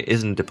and the money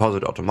isn't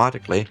deposited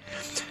automatically.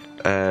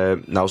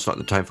 Now's not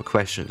the time for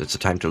questions, it's the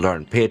time to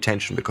learn. Pay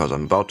attention because what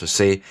I'm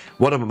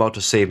about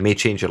to say may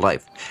change your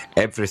life.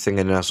 Everything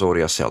in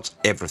Azoria sells.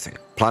 Everything.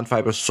 Plant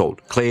fibers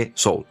sold. Clay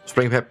sold.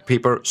 Spring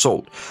paper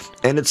sold.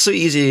 And it's so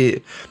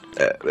easy,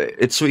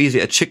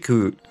 a chick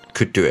who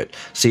could do it.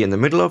 See, in the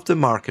middle of the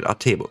market are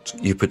tables.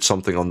 You put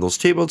something on those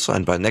tables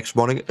and by next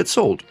morning it's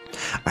sold.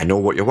 I know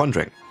what you're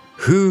wondering.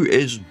 Who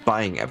is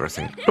buying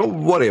everything?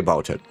 Don't worry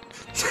about it.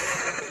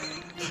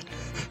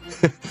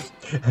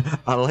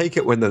 I like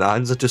it when the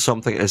answer to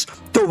something is,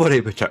 don't worry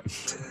about it.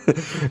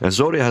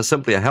 Azoria has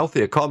simply a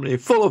healthy economy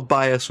full of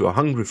buyers who are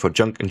hungry for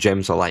junk and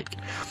gems alike.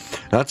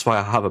 That's why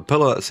I have a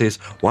pillar that says,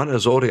 one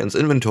Azorian's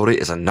inventory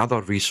is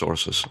another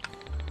resources.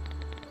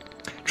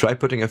 Try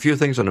putting a few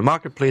things on the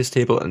marketplace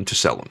table and to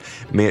sell them.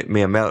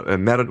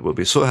 Merit will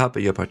be so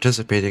happy you're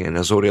participating in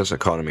Azoria's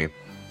economy.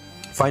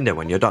 Find out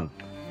when you're done.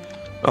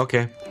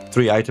 Okay,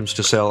 3 items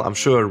to sell. I'm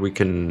sure we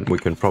can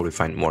probably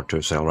find more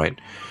to sell, right?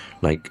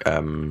 Like,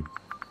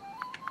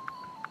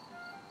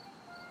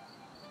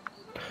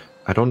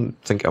 I don't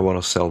think I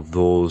want to sell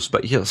those,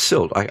 but yeah,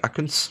 silt. I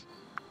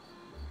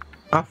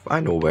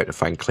know where to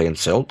find clay and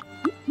silt.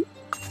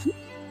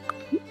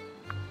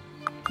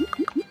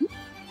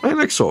 Right,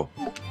 like so.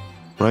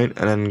 Right,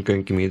 and then going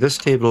to give me this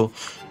table,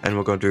 and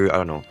we're going to do, I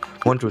don't know,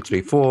 1, 2,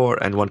 3,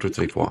 4, and 1, 2,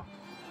 3, 4.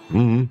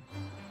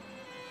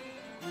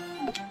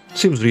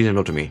 Seems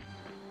reasonable to me.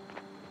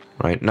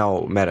 Right,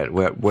 now, Merit,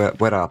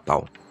 where art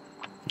thou?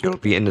 You'll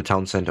be in the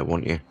town centre,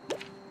 won't you?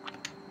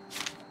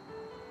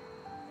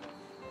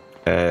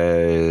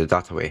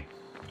 That way.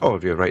 Oh,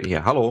 you're right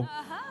here. Hello.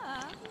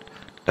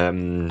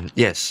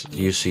 Yes,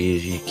 you see,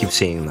 you keep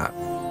saying that.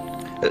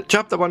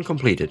 Chapter 1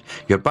 completed.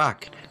 You're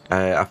back.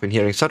 I've been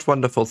hearing such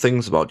wonderful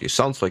things about you.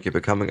 Sounds like you're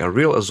becoming a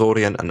real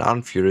Azorian and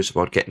I'm furious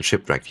about getting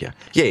shipwrecked here.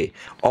 Yay,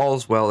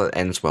 all's well that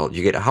ends well.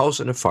 You get a house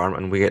and a farm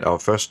and we get our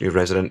first new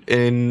resident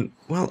in...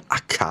 Well, I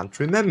can't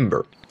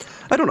remember.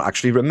 I don't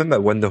actually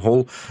remember when the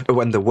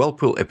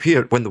whirlpools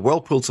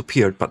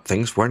appeared, but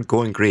things weren't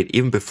going great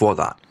even before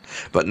that.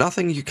 But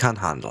nothing you can't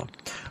handle.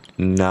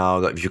 Now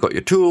that you've got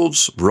your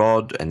tools,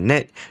 rod and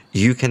net,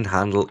 you can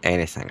handle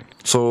anything.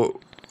 So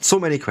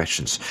many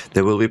questions.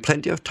 There will be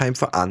plenty of time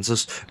for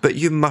answers, but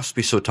you must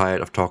be so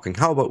tired of talking.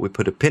 How about we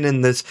put a pin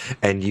in this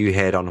and you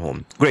head on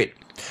home? Great.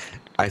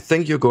 I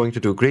think you're going to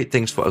do great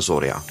things for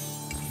Azoria.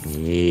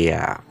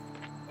 Yeah.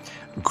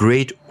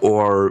 Great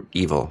or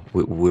evil?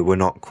 We're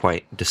not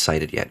quite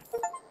decided yet.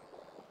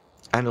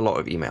 And a lot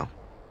of email.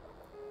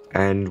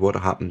 And what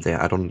happened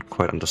there? I don't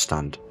quite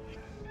understand.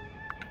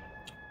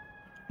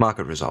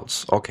 Market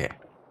results. Okay.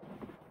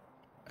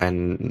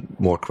 And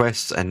more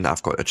quests, and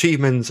I've got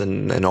achievements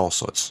and all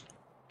sorts.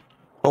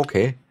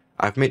 Okay,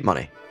 I've made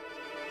money.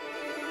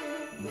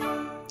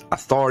 A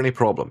thorny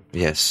problem.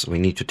 Yes, we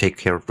need to take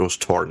care of those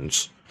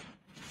thorns.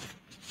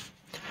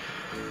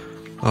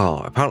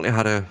 Oh, apparently I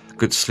had a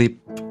good sleep.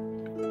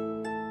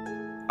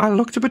 I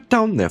looked a bit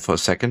down there for a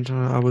second.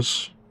 That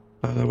was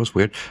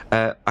weird.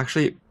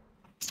 Actually,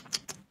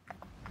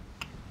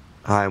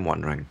 I'm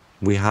wondering.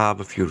 We have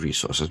a few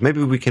resources.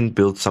 Maybe we can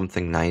build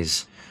something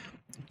nice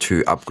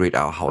to upgrade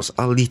our house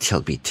a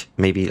little bit.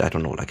 Maybe, I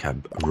don't know, like a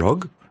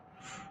rug?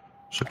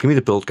 So give me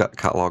the build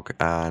catalog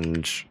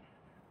and...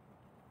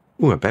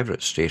 Ooh, a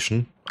beverage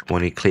station. We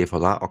need clay for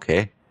that,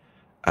 okay.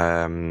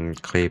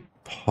 Clay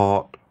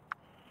pot.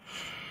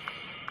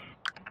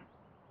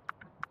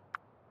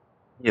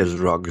 Here's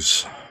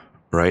rugs,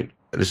 right?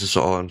 This is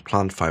all on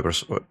plant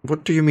fibers.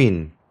 What do you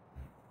mean?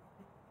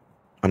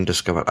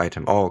 Undiscovered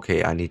item. Oh,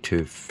 okay, I need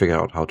to figure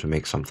out how to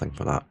make something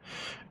for that.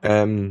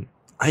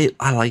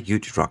 I like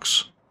beauty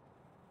rugs.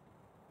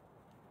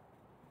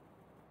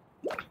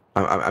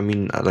 I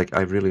mean,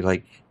 I really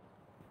like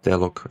their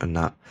look and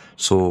that.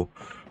 So,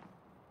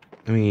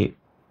 let me...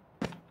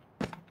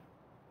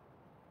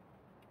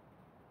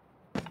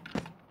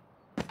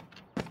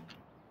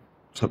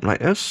 Something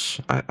like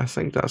this. I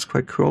think that's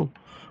quite cool.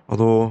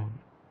 Although...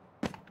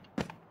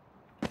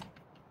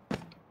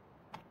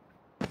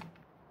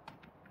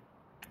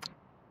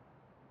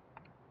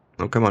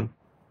 Oh, come on.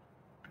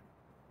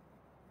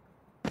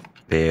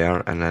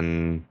 There, and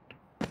then...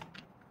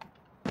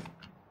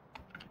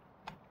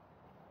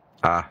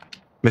 Ah,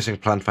 missing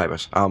plant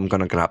fibers. I'm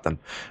gonna grab them.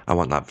 I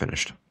want that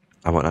finished.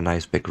 I want a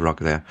nice big rug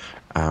there.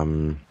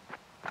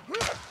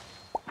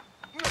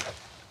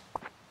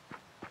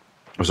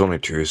 There's only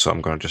 2, so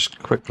I'm gonna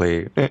just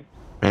quickly...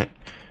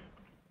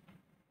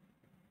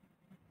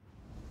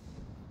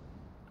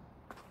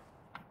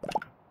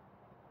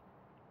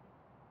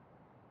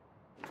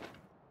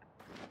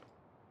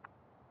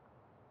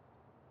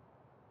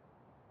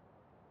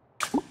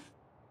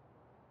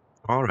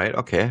 Alright,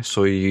 okay,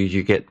 so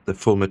you get the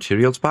full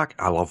materials back?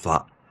 I love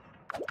that.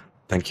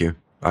 Thank you.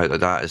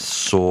 That is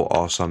so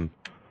awesome.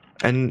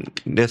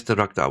 And there's the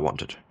rug that I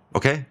wanted.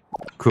 Okay,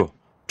 cool.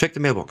 Check the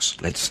mailbox.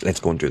 Let's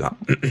go and do that.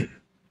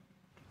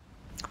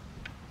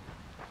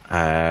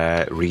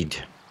 Read.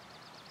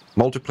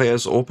 Multiplayer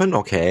is open,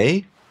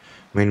 okay.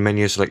 Main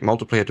menu, select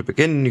multiplayer to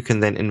begin. You can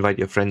then invite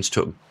your friends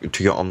to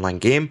your online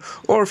game,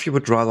 or if you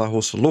would rather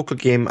host a local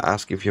game,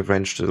 ask if your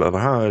friends to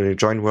deliver.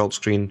 Join world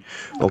screen,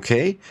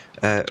 okay.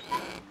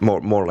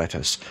 More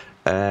letters.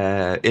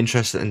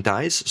 Interested in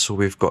dice, so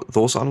we've got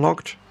those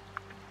unlocked.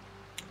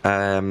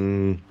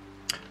 The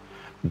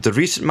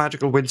recent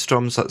magical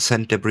windstorms that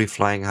sent debris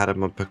flying had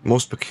a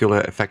most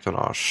peculiar effect on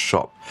our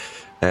shop.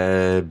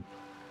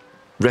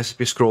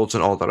 Recipe scrolls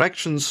in all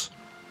directions.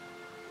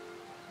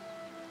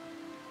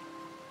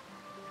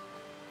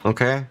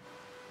 Okay.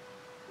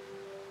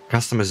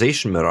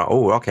 Customization mirror.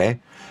 Oh, okay.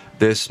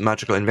 This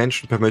magical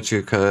invention permits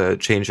you to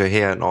change your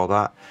hair and all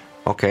that.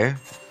 Okay.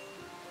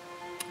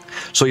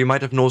 So you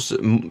might have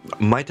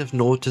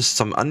noticed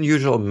some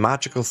unusual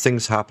magical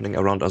things happening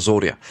around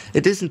Azoria.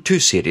 It isn't too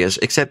serious,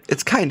 except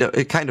it kind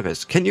of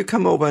is. Can you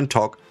come over and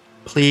talk,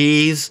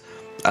 please?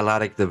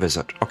 Alaric the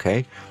Wizard.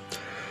 Okay.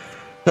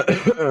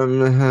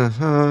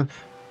 Oh,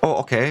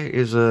 okay.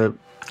 Is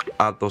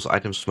add those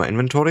items to my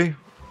inventory.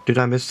 Did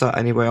I miss that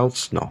anywhere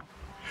else? No.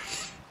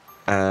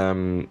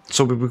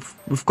 So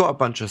we've got a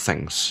bunch of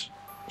things: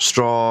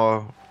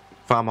 straw,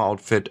 farmer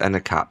outfit, and a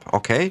cap.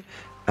 Okay,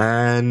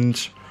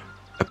 and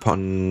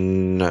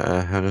upon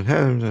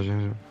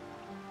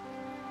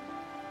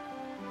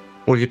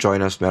will you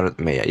join us, Merit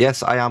Mayor?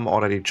 Yes, I am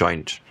already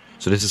joined.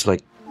 So this is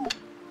like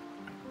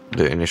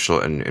the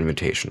initial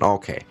invitation.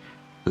 Okay,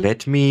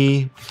 let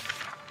me.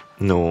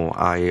 No,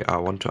 I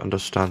want to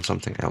understand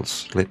something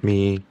else. Let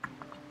me.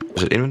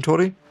 Is it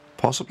inventory?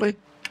 Possibly.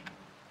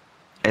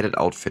 Edit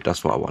outfit,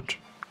 that's what I want.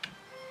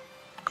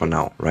 For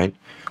now, right?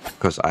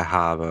 Because I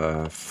have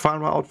a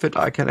farmer outfit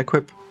I can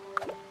equip.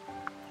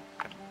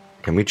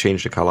 Can we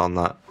change the color on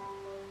that?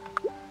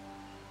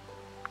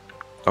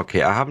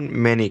 Okay, I haven't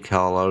many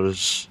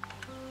colors.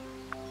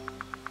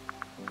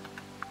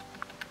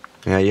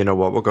 Yeah, you know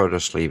what? We're going to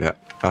just leave it.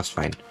 That's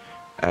fine.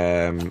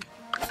 And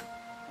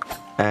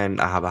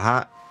I have a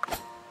hat.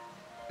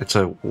 It's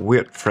a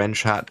weird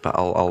French hat, but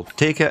I'll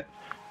take it.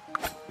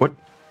 What?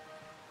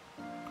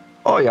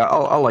 Oh yeah,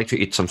 I'll like to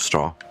eat some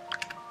straw.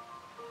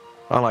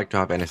 I like to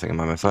have anything in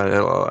my mouth.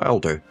 I'll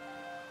do.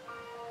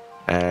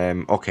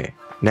 Okay.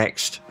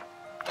 Next.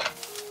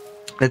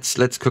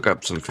 Let's cook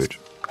up some food.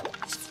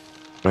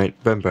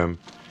 Right, boom boom.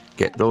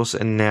 Get those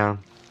in there.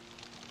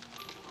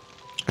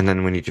 And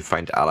then we need to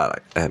find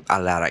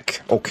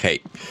Alaric. Okay.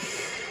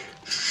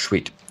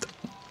 Sweet.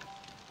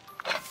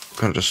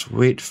 Gonna just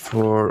wait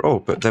for... Oh,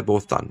 but they're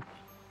both done.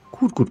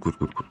 Good.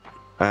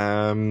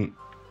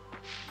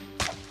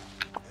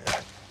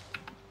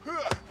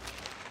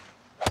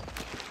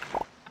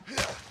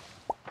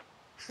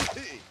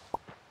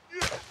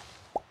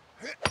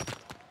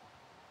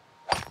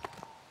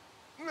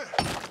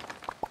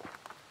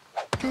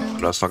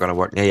 That's not gonna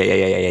work.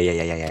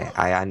 Yeah.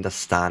 I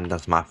understand.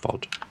 That's my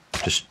fault.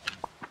 Just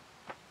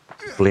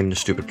blame the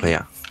stupid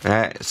player.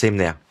 Same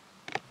there.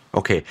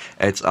 Okay,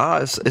 it's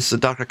a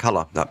darker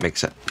color that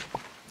makes it.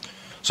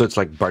 So it's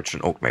like birch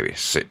and oak, maybe.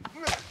 See.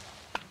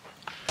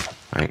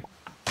 Right.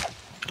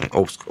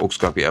 Oak's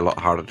gotta be a lot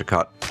harder to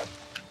cut.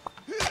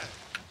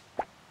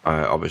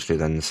 Obviously,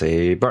 than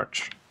say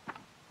birch.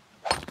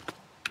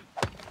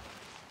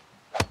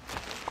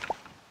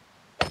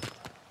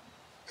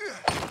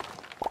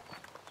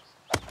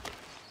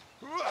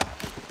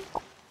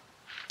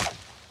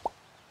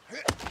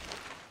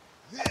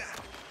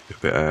 A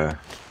bit of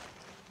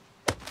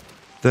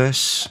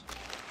this.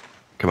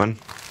 Come on.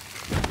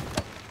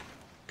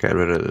 Get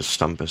rid of the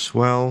stump as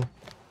well.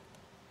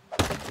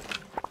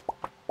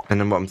 And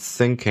then what I'm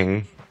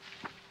thinking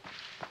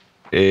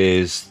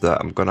is that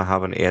I'm going to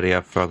have an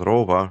area further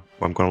over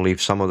where I'm going to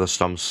leave some of the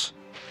stumps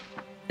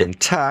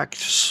intact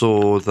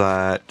so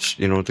that,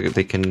 you know,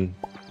 they can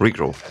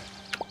regrow.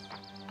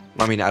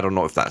 I mean, I don't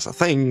know if that's a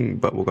thing,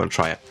 but we're going to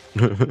try it.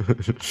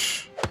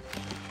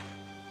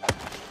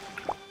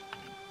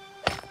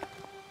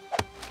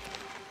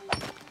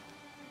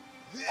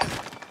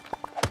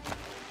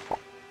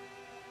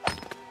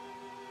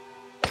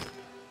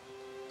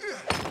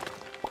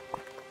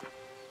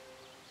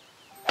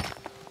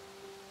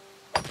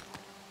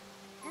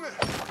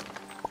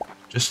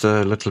 Just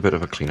a little bit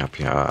of a cleanup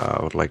here. I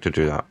would like to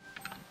do that.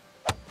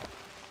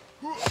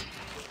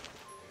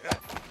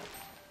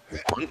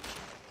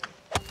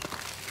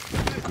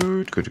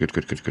 Good, good, good,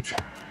 good, good, good.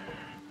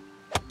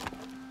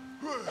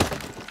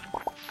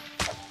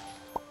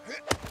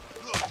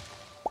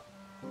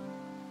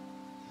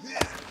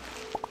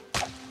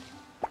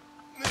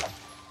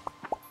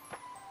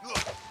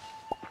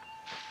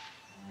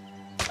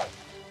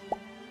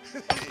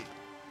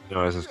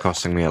 This is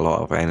costing me a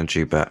lot of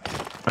energy, but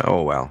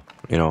oh well,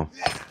 you know,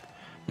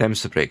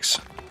 them's the breaks.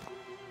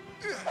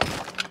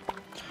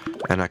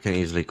 And I can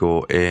easily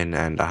go in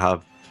and I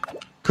have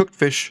cooked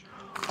fish,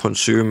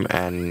 consume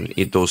and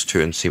eat those two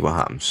and see what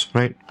happens,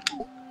 right?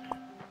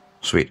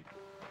 Sweet.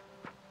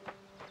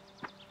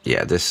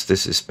 Yeah, this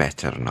is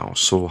better now.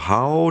 So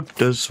how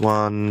does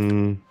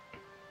one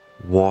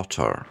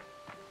water?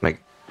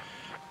 Like,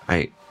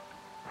 I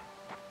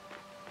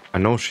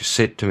know she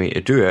said to me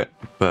to do it,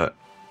 but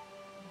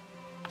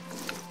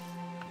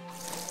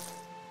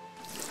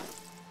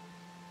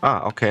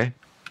okay.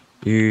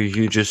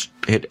 You just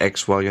hit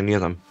X while you're near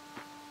them.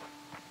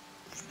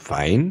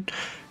 Fine.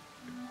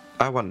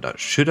 I wonder,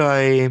 should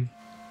I,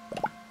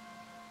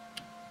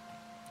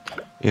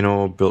 you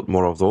know, build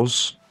more of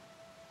those?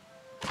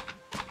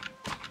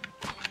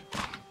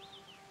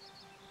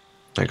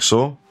 Like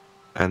so.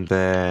 And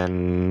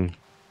then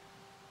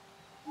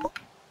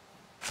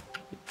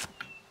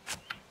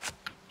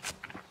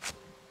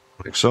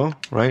like so,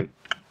 right?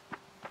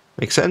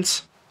 Makes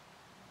sense?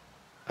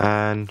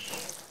 And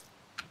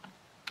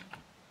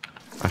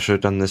I should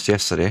have done this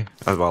yesterday.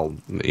 Well,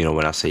 you know,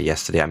 when I say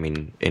yesterday, I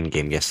mean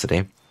in-game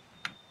yesterday.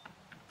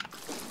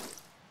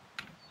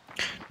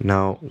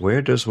 Now,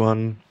 where does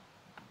one...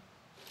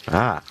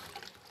 Ah.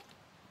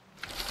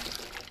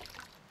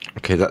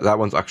 Okay, that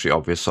one's actually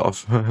obvious, sort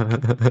of.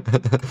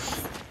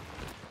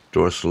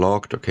 Door's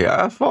locked. Okay,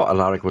 I thought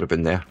Alaric would have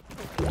been there.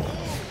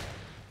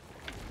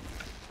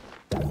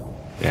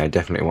 Yeah, I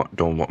definitely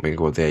don't want me to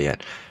go there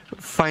yet.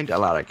 Find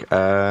Alaric.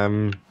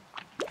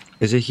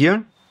 Is he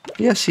here?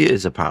 Yes, he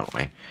is,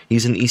 apparently.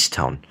 He's in East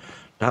Town.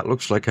 That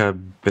looks like a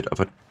bit of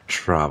a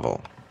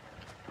travel.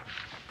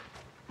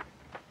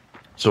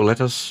 So let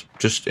us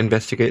just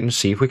investigate and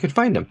see if we can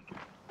find him.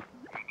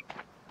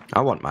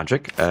 I want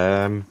magic.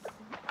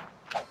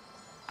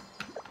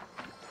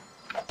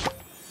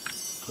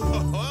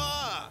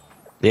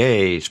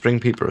 Yay, spring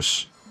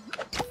peepers.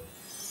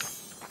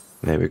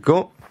 There we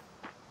go.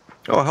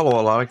 Oh, hello,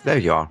 Alaric. There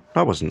you are.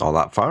 That wasn't all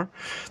that far.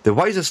 The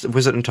wisest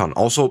wizard in town.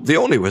 Also, the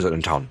only wizard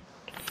in town.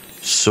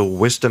 So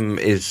wisdom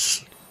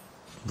is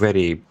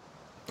very...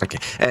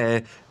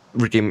 Okay.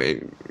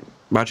 Redeem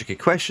magic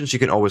questions. You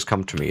can always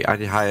come to me. I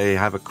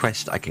have a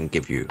quest I can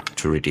give you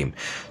to redeem.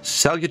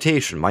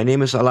 Salutation. My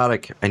name is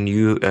Alaric, and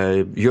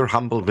your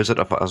humble visit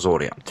of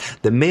Azoria.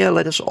 The mayor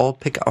let us all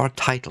pick our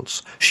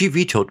titles. She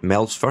vetoed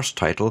Mel's first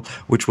title,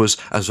 which was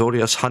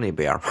Azoria's honey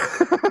bear.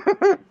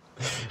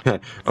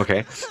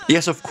 Okay.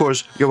 Yes, of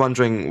course, you're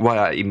wondering why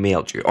I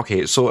emailed you.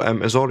 Okay, so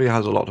Azoria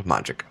has a lot of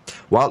magic.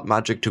 Wild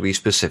magic, to be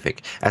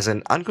specific. As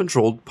an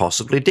uncontrolled,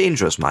 possibly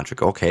dangerous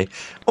magic. Okay.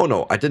 Oh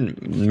no, I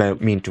didn't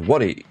mean to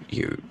worry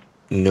you.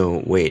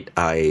 No, wait,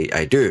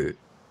 I do.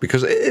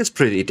 Because it is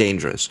pretty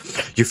dangerous.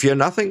 You fear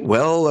nothing?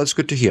 Well, that's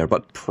good to hear,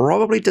 but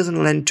probably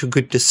doesn't lend to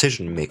good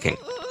decision making.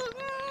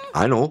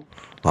 I know.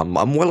 I'm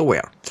well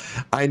aware.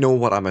 I know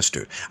what I must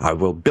do. I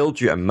will build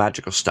you a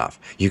magical staff.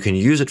 You can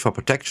use it for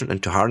protection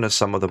and to harness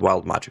some of the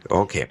wild magic.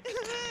 Okay.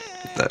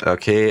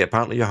 Okay,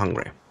 apparently you're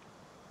hungry.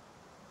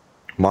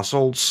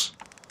 Mussels,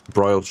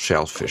 broiled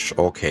shellfish.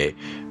 Okay.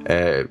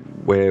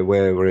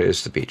 Where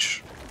is the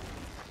beach?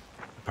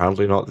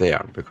 Apparently not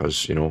there,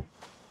 because, you know,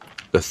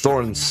 the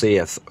thorn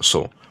saith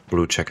so.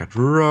 Blue checkered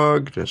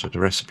rug. There's a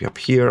recipe up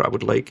here I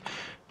would like.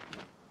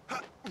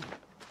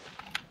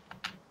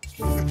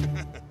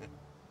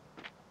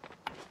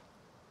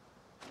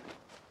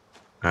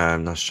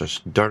 And that's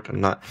just dirt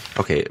and that.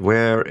 Okay,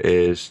 where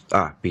is...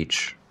 Ah,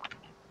 beach.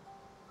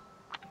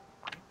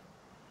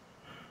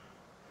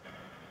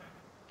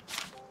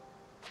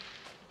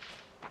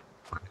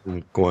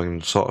 I'm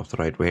going sort of the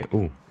right way.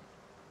 Ooh.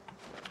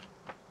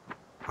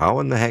 How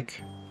in the heck?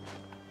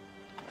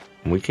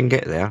 We can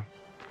get there.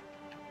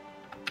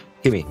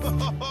 Gimme.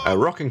 A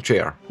rocking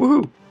chair.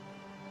 Woohoo!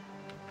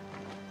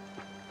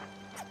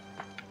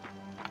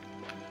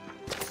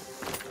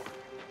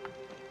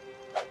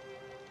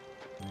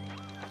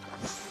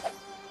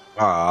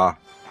 Ah.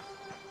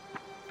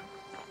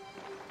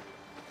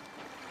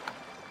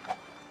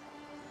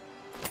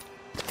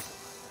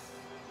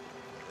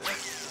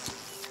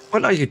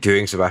 What are you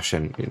doing,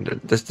 Sebastian?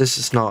 This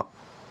is not...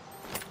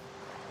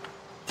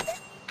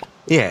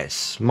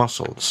 Yes,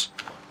 mussels.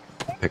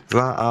 Pick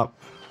that up.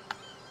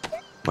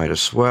 Might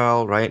as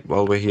well, right,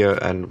 while we're here.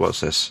 And what's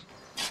this?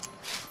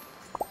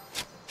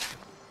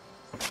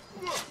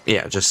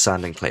 Yeah, just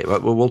sand and clay,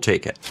 but we'll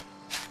take it.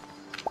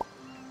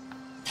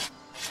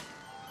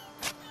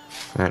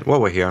 And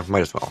while we're here,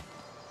 might as well.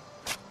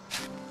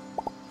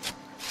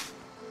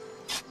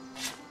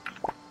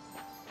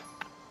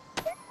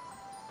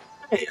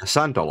 Hey, a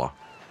sand dollar.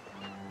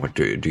 What,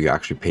 do you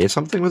actually pay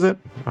something with it?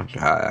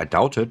 I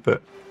doubt it,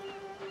 but...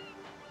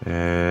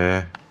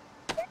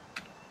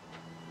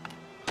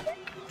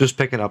 just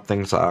picking up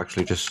things that are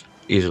actually just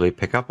easily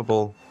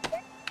pick-upable.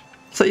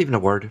 Is that even a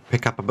word?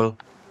 Pick-upable?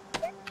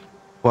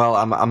 Well,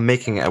 I'm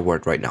making it a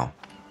word right now.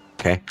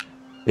 Okay?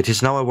 It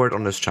is now a word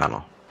on this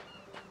channel.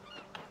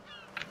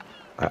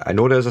 I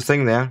know there's a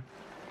thing there.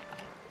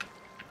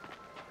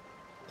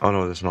 Oh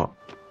no, there's not.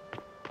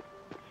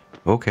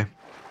 Okay.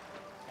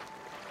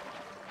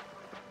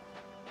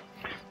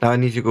 Now I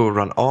need to go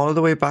run all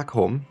the way back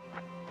home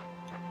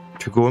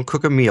to go and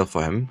cook a meal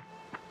for him.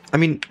 I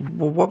mean,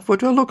 what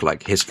do I look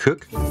like? His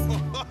cook?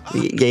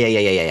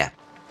 Yeah.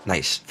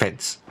 Nice.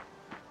 Fence.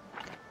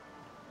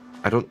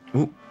 I don't...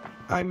 Ooh,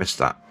 I missed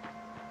that.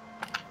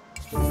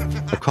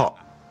 A cop.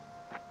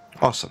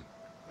 Awesome.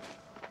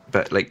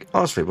 But, like,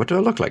 honestly, what do I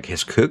look like?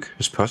 His cook?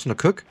 His personal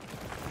cook?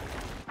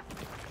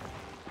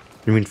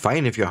 I mean,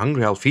 fine, if you're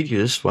hungry, I'll feed you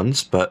this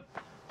once, but...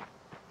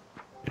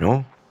 You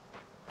know?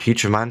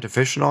 Teach a man to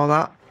fish and all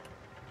that?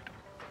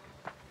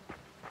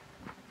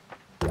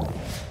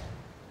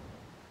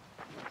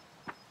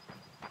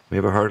 You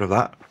ever heard of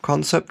that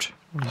concept?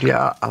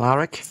 Yeah,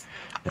 Alaric?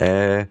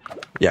 Yeah,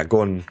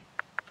 go and...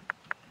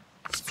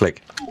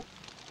 click.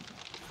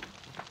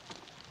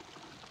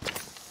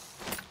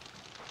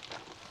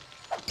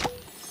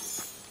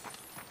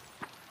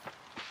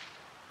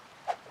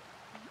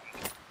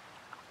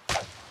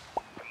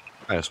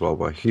 Might as well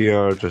we're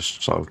here,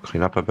 just sort of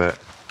clean up a bit.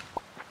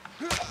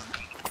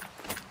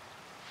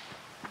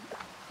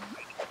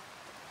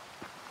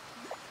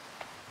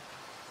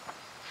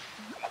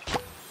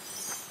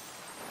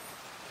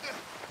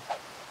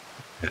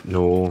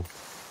 No.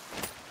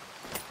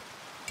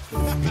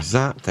 Is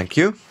that? Thank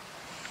you.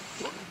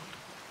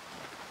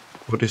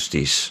 What is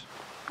this?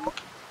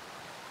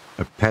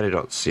 A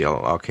peridot seal.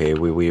 Okay,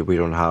 we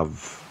don't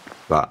have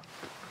that.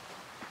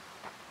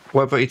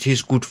 Whatever it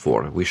is good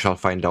for, we shall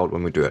find out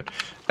when we do it.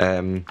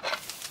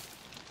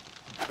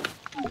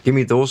 Give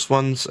me those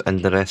ones,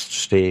 and the rest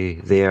stay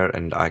there,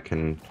 and I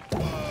can...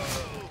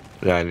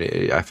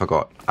 I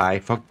forgot.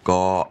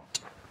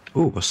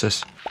 Ooh, what's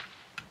this?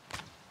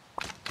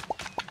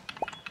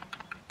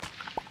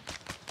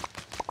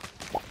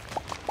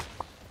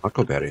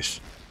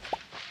 Huckleberries.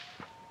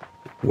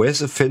 Where's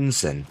the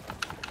fins then?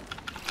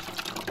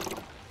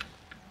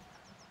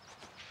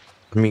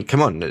 I mean,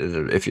 come on,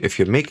 if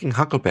you're making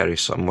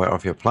huckleberries somewhere, or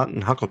if you're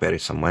planting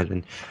huckleberries somewhere,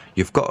 then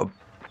you've got to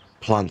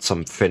plant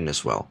some fin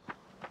as well.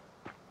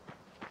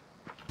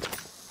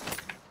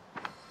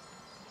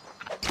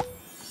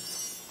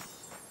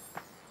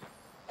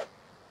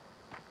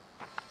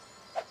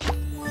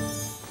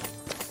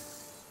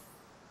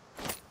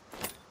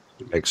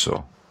 Like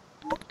so.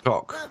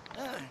 Talk.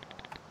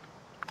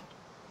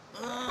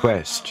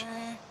 Quest.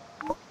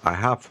 I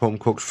have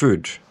home-cooked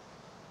food.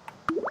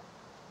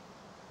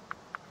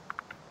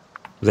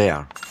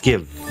 There.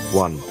 Give.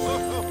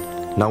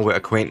 1. Now we're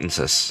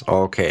acquaintances.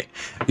 Okay.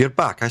 You're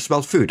back. I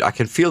smell food. I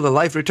can feel the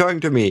life returning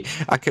to me.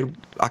 I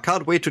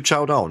can't wait to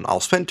chow down. I'll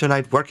spend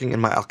tonight working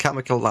in my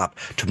alchemical lab.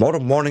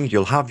 Tomorrow morning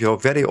you'll have your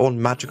very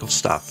own magical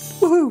staff.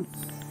 Woohoo!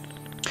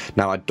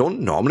 Now I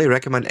don't normally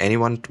recommend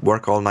anyone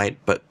work all night,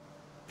 but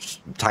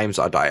times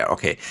are dire.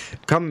 Okay.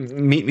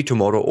 Come meet me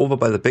tomorrow over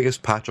by the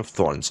biggest patch of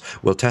thorns.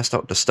 We'll test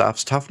out the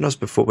staff's toughness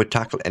before we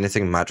tackle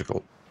anything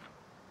magical.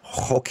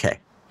 Okay.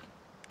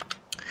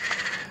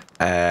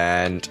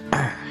 And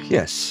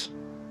yes,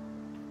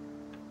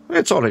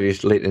 it's already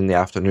late in the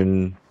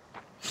afternoon,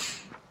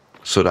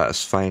 so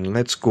that's fine.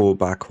 Let's go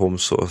back home,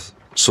 so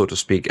to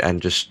speak,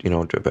 and just, you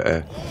know, do a bit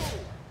of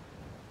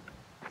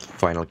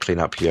final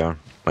cleanup here,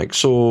 like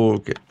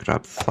so.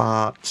 Grab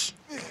that.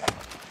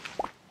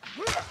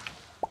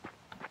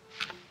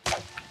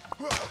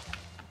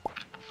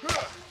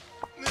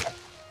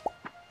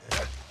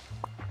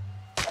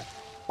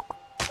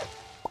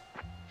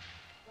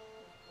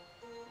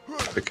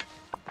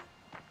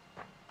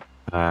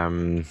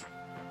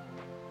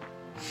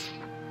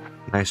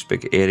 Nice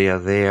big area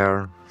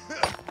there.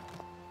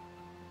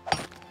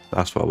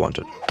 That's what I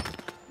wanted.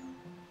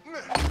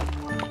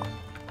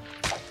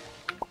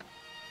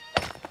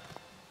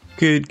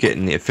 Good,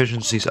 getting the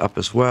efficiencies up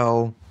as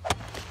well.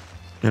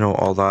 You know,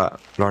 all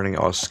that, learning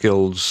our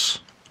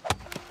skills.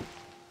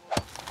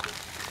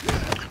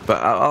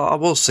 But I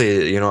will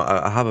say, you know,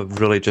 I have a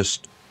really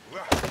just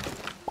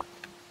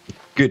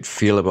good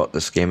feel about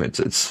this game.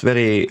 It's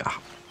very...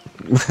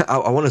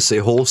 I want to say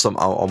wholesome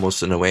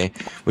almost in a way,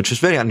 which is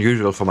very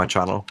unusual for my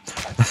channel.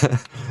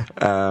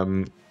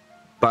 But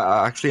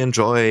I actually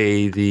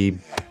enjoy the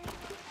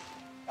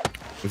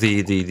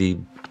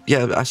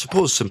yeah, I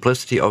suppose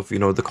simplicity of, you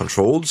know, the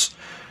controls.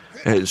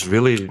 It's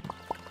really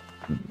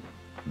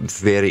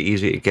very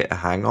easy to get a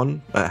hang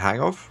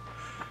of.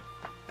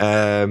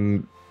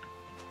 And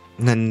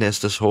then there's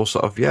this whole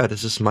sort of, yeah,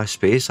 this is my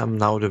space. I'm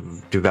now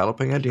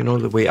developing it, you know,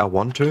 the way I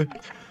want to.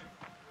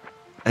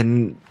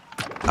 And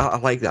I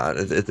like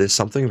that. There's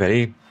something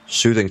very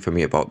soothing for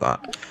me about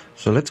that.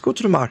 So let's go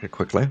to the market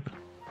quickly.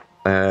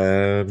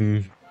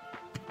 I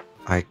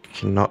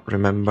cannot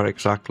remember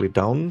exactly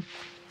down.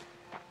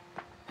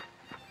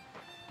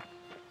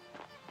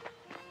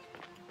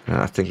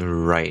 I think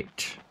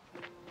right.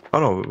 Oh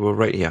no, we're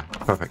right here.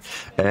 Perfect.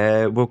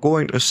 We're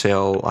going to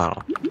sell, I don't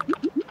know,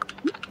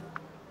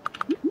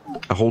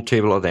 a whole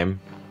table of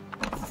them.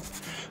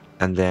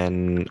 And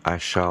then I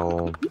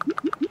shall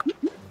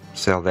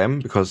sell them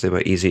because they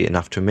were easy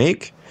enough to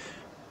make.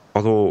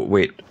 Although,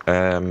 wait,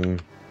 no.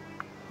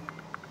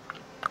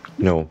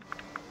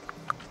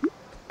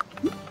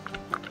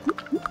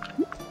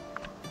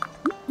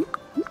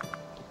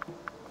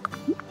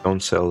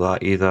 Don't sell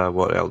that either.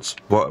 What else?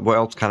 What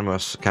else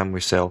can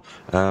we sell?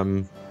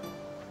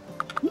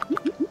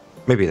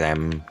 Maybe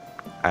them,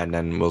 and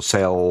then we'll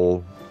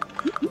sell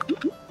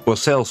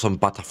some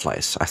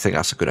butterflies. I think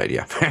that's a good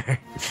idea.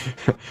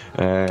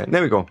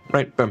 There we go.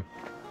 Right, boom.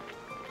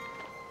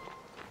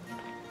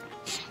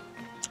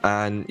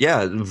 And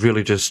yeah,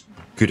 really just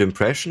good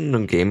impression,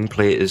 and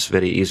gameplay is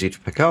very easy to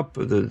pick up.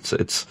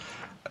 It's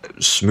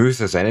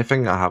smooth as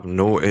anything. I have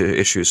no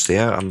issues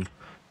there. I'm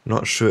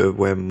not sure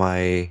where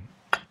my...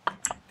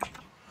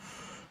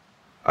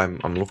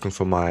 I'm looking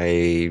for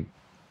my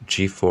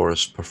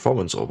GeForce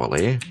performance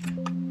overlay,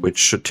 which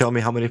should tell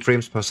me how many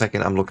frames per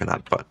second I'm looking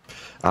at, but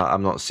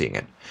I'm not seeing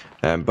it.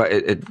 But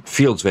it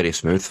feels very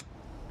smooth.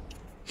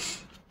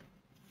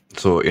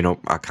 So, you know,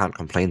 I can't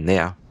complain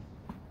there.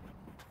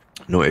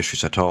 No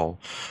issues at all.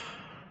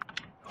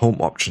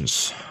 Home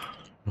options.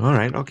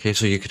 Alright, okay,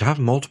 so you could have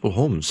multiple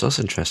homes. That's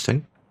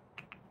interesting.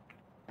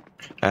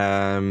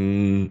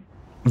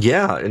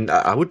 Yeah, and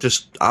I would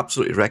just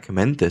absolutely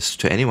recommend this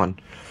to anyone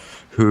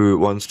who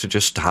wants to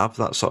just have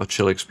that sort of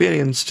chill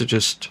experience, to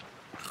just,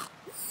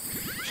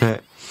 you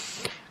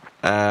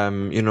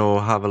know,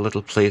 have a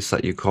little place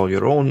that you call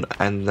your own,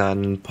 and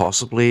then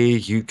possibly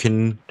you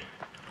can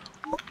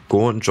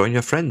go and join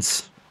your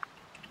friends.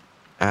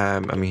 I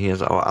mean,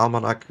 here's our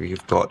almanac.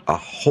 You've got a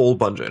whole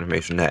bunch of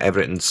information there.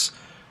 Everything's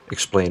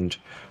explained.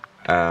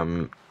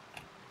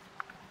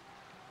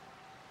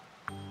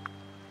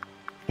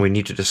 We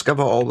need to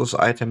discover all those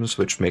items,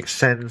 which makes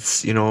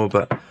sense, you know,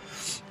 but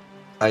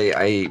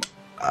I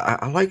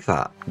like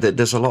that.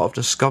 There's a lot of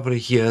discovery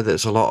here.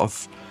 There's a lot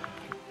of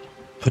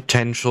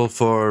potential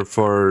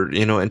for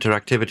you know,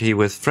 interactivity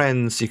with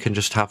friends. You can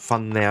just have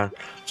fun there.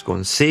 Let's go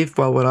and save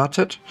while we're at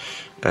it.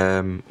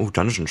 Oh,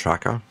 dungeon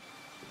tracker.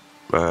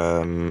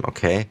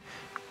 Okay.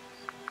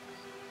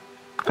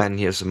 And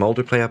here's the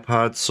multiplayer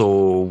part,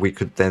 so we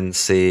could then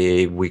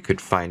say we could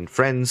find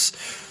friends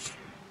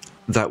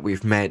that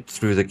we've met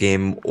through the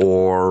game,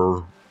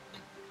 or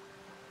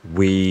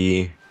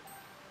we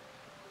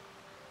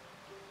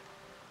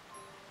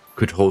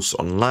could host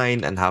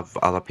online and have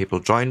other people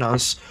join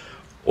us,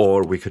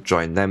 or we could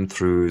join them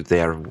through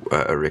their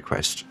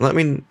request. I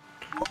mean,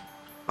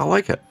 I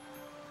like it.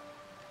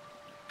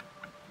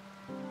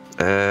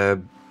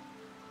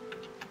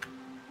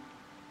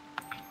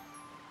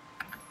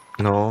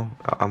 No,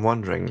 I'm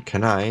wondering,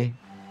 can I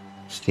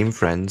Steam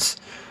Friends?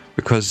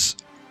 Because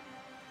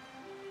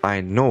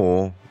I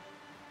know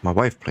my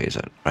wife plays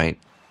it, right?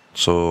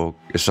 So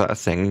is that a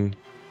thing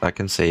I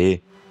can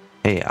say,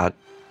 hey, add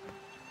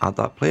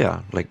that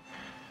player? Like,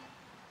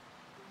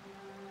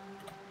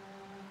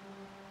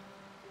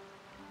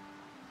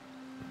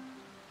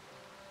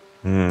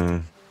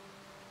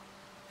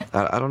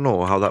 I don't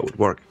know how that would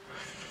work.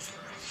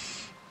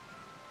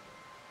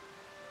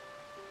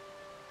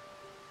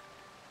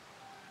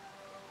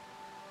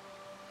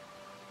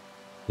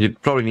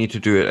 You'd probably need to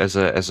do it as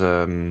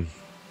a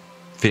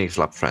Phoenix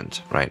Lab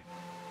friend, right?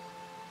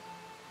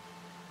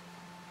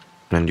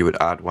 And you would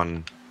add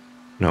one.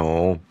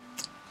 No.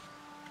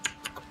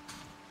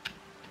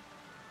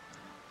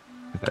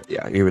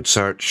 Yeah, you would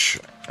search.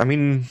 I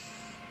mean,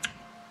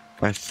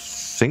 I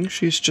think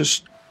she's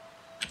just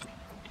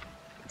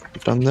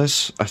done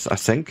this. I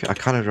think. I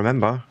can't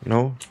remember.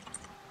 No.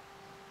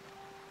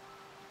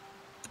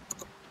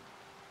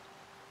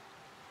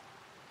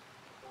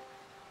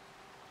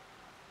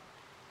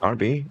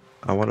 RB.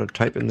 I want to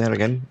type in there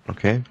again.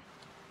 Okay.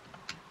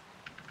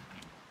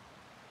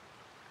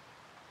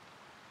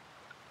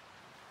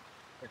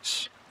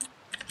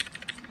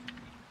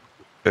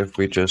 If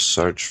we just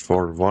search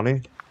for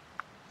Vonnie.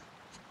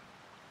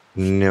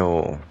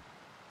 No.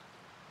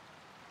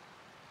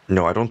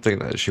 No, I don't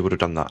think that she would have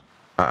done that.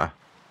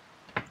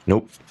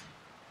 Nope.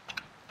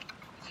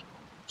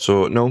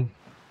 So, no.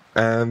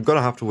 I'm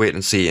gonna have to wait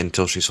and see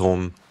until she's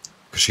home,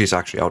 because she's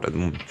actually out at the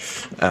moment.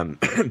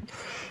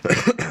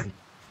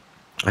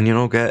 And, you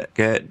know,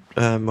 get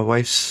my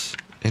wife's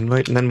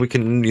invite, and then we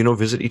can, you know,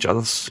 visit each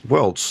other's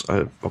worlds.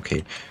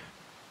 Okay.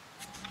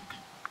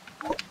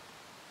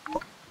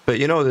 But,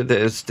 you know,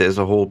 there's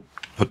a whole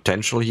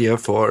potential here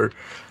for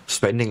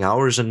spending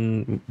hours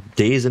and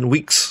days and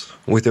weeks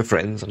with your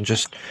friends and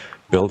just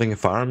building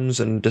farms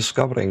and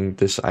discovering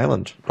this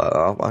island.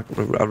 I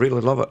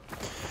really love it.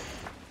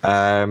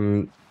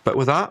 But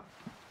with that,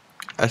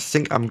 I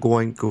think I'm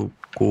going to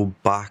go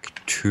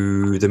back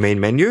to the main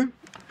menu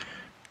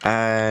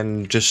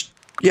and just,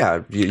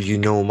 yeah, you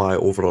know my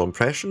overall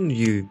impression.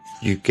 You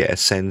get a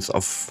sense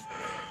of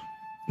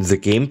the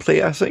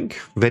gameplay, I think,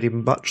 very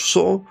much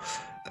so.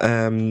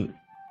 And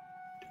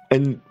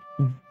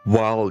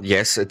while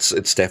yes,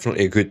 it's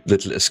definitely a good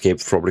little escape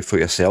probably for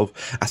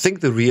yourself, I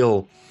think the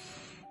real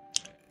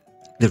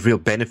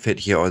benefit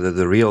here, or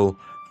the real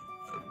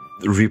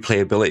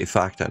replayability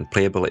factor and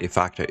playability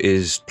factor,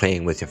 is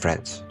playing with your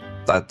friends.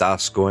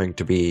 That's going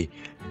to be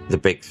the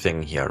big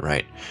thing here,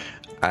 right?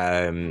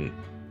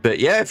 But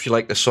yeah, if you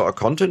like this sort of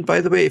content, by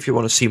the way, if you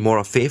want to see more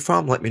of Fae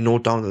Farm, let me know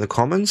down in the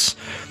comments.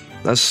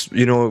 That's,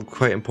 you know,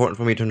 quite important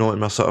for me to know in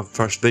my sort of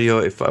first video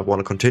if I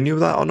want to continue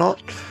that or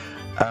not.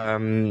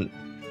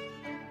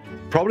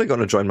 Probably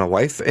going to join my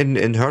wife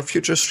in her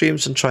future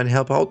streams and try and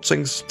help out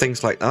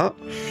things like that.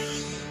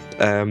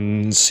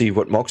 See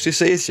what Moxie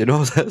says, you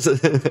know,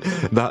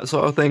 that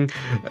sort of thing,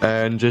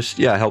 and just,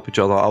 yeah, help each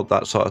other out,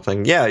 that sort of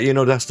thing. Yeah, you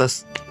know,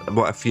 that's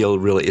what I feel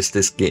really is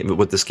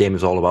what this game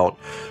is all about.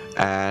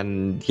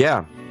 And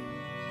yeah,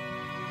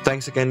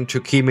 thanks again to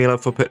Keymailer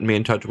for putting me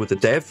in touch with the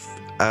dev,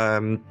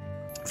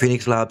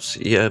 Phoenix Labs,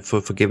 yeah,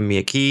 for giving me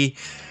a key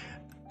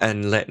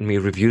and letting me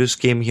review this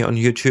game here on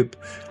YouTube.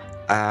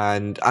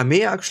 And I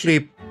may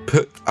actually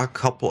put a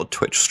couple of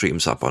Twitch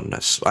streams up on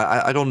this.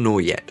 I don't know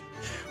yet.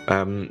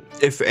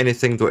 If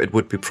anything, though, it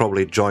would be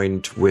probably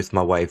joined with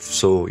my wife,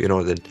 so, you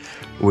know, that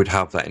we'd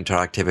have that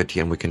interactivity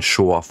and we can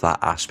show off that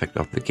aspect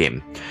of the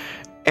game.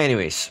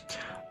 Anyways,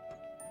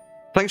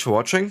 thanks for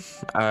watching.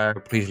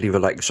 Please leave a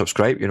like and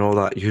subscribe, you know,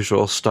 that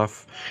usual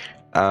stuff.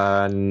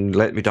 And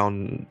let me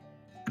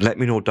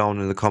know down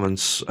in the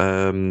comments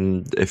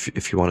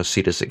if you want to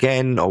see this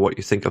again, or what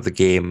you think of the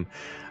game,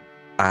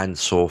 and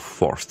so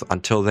forth.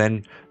 Until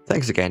then,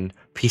 thanks again,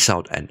 peace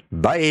out, and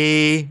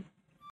bye!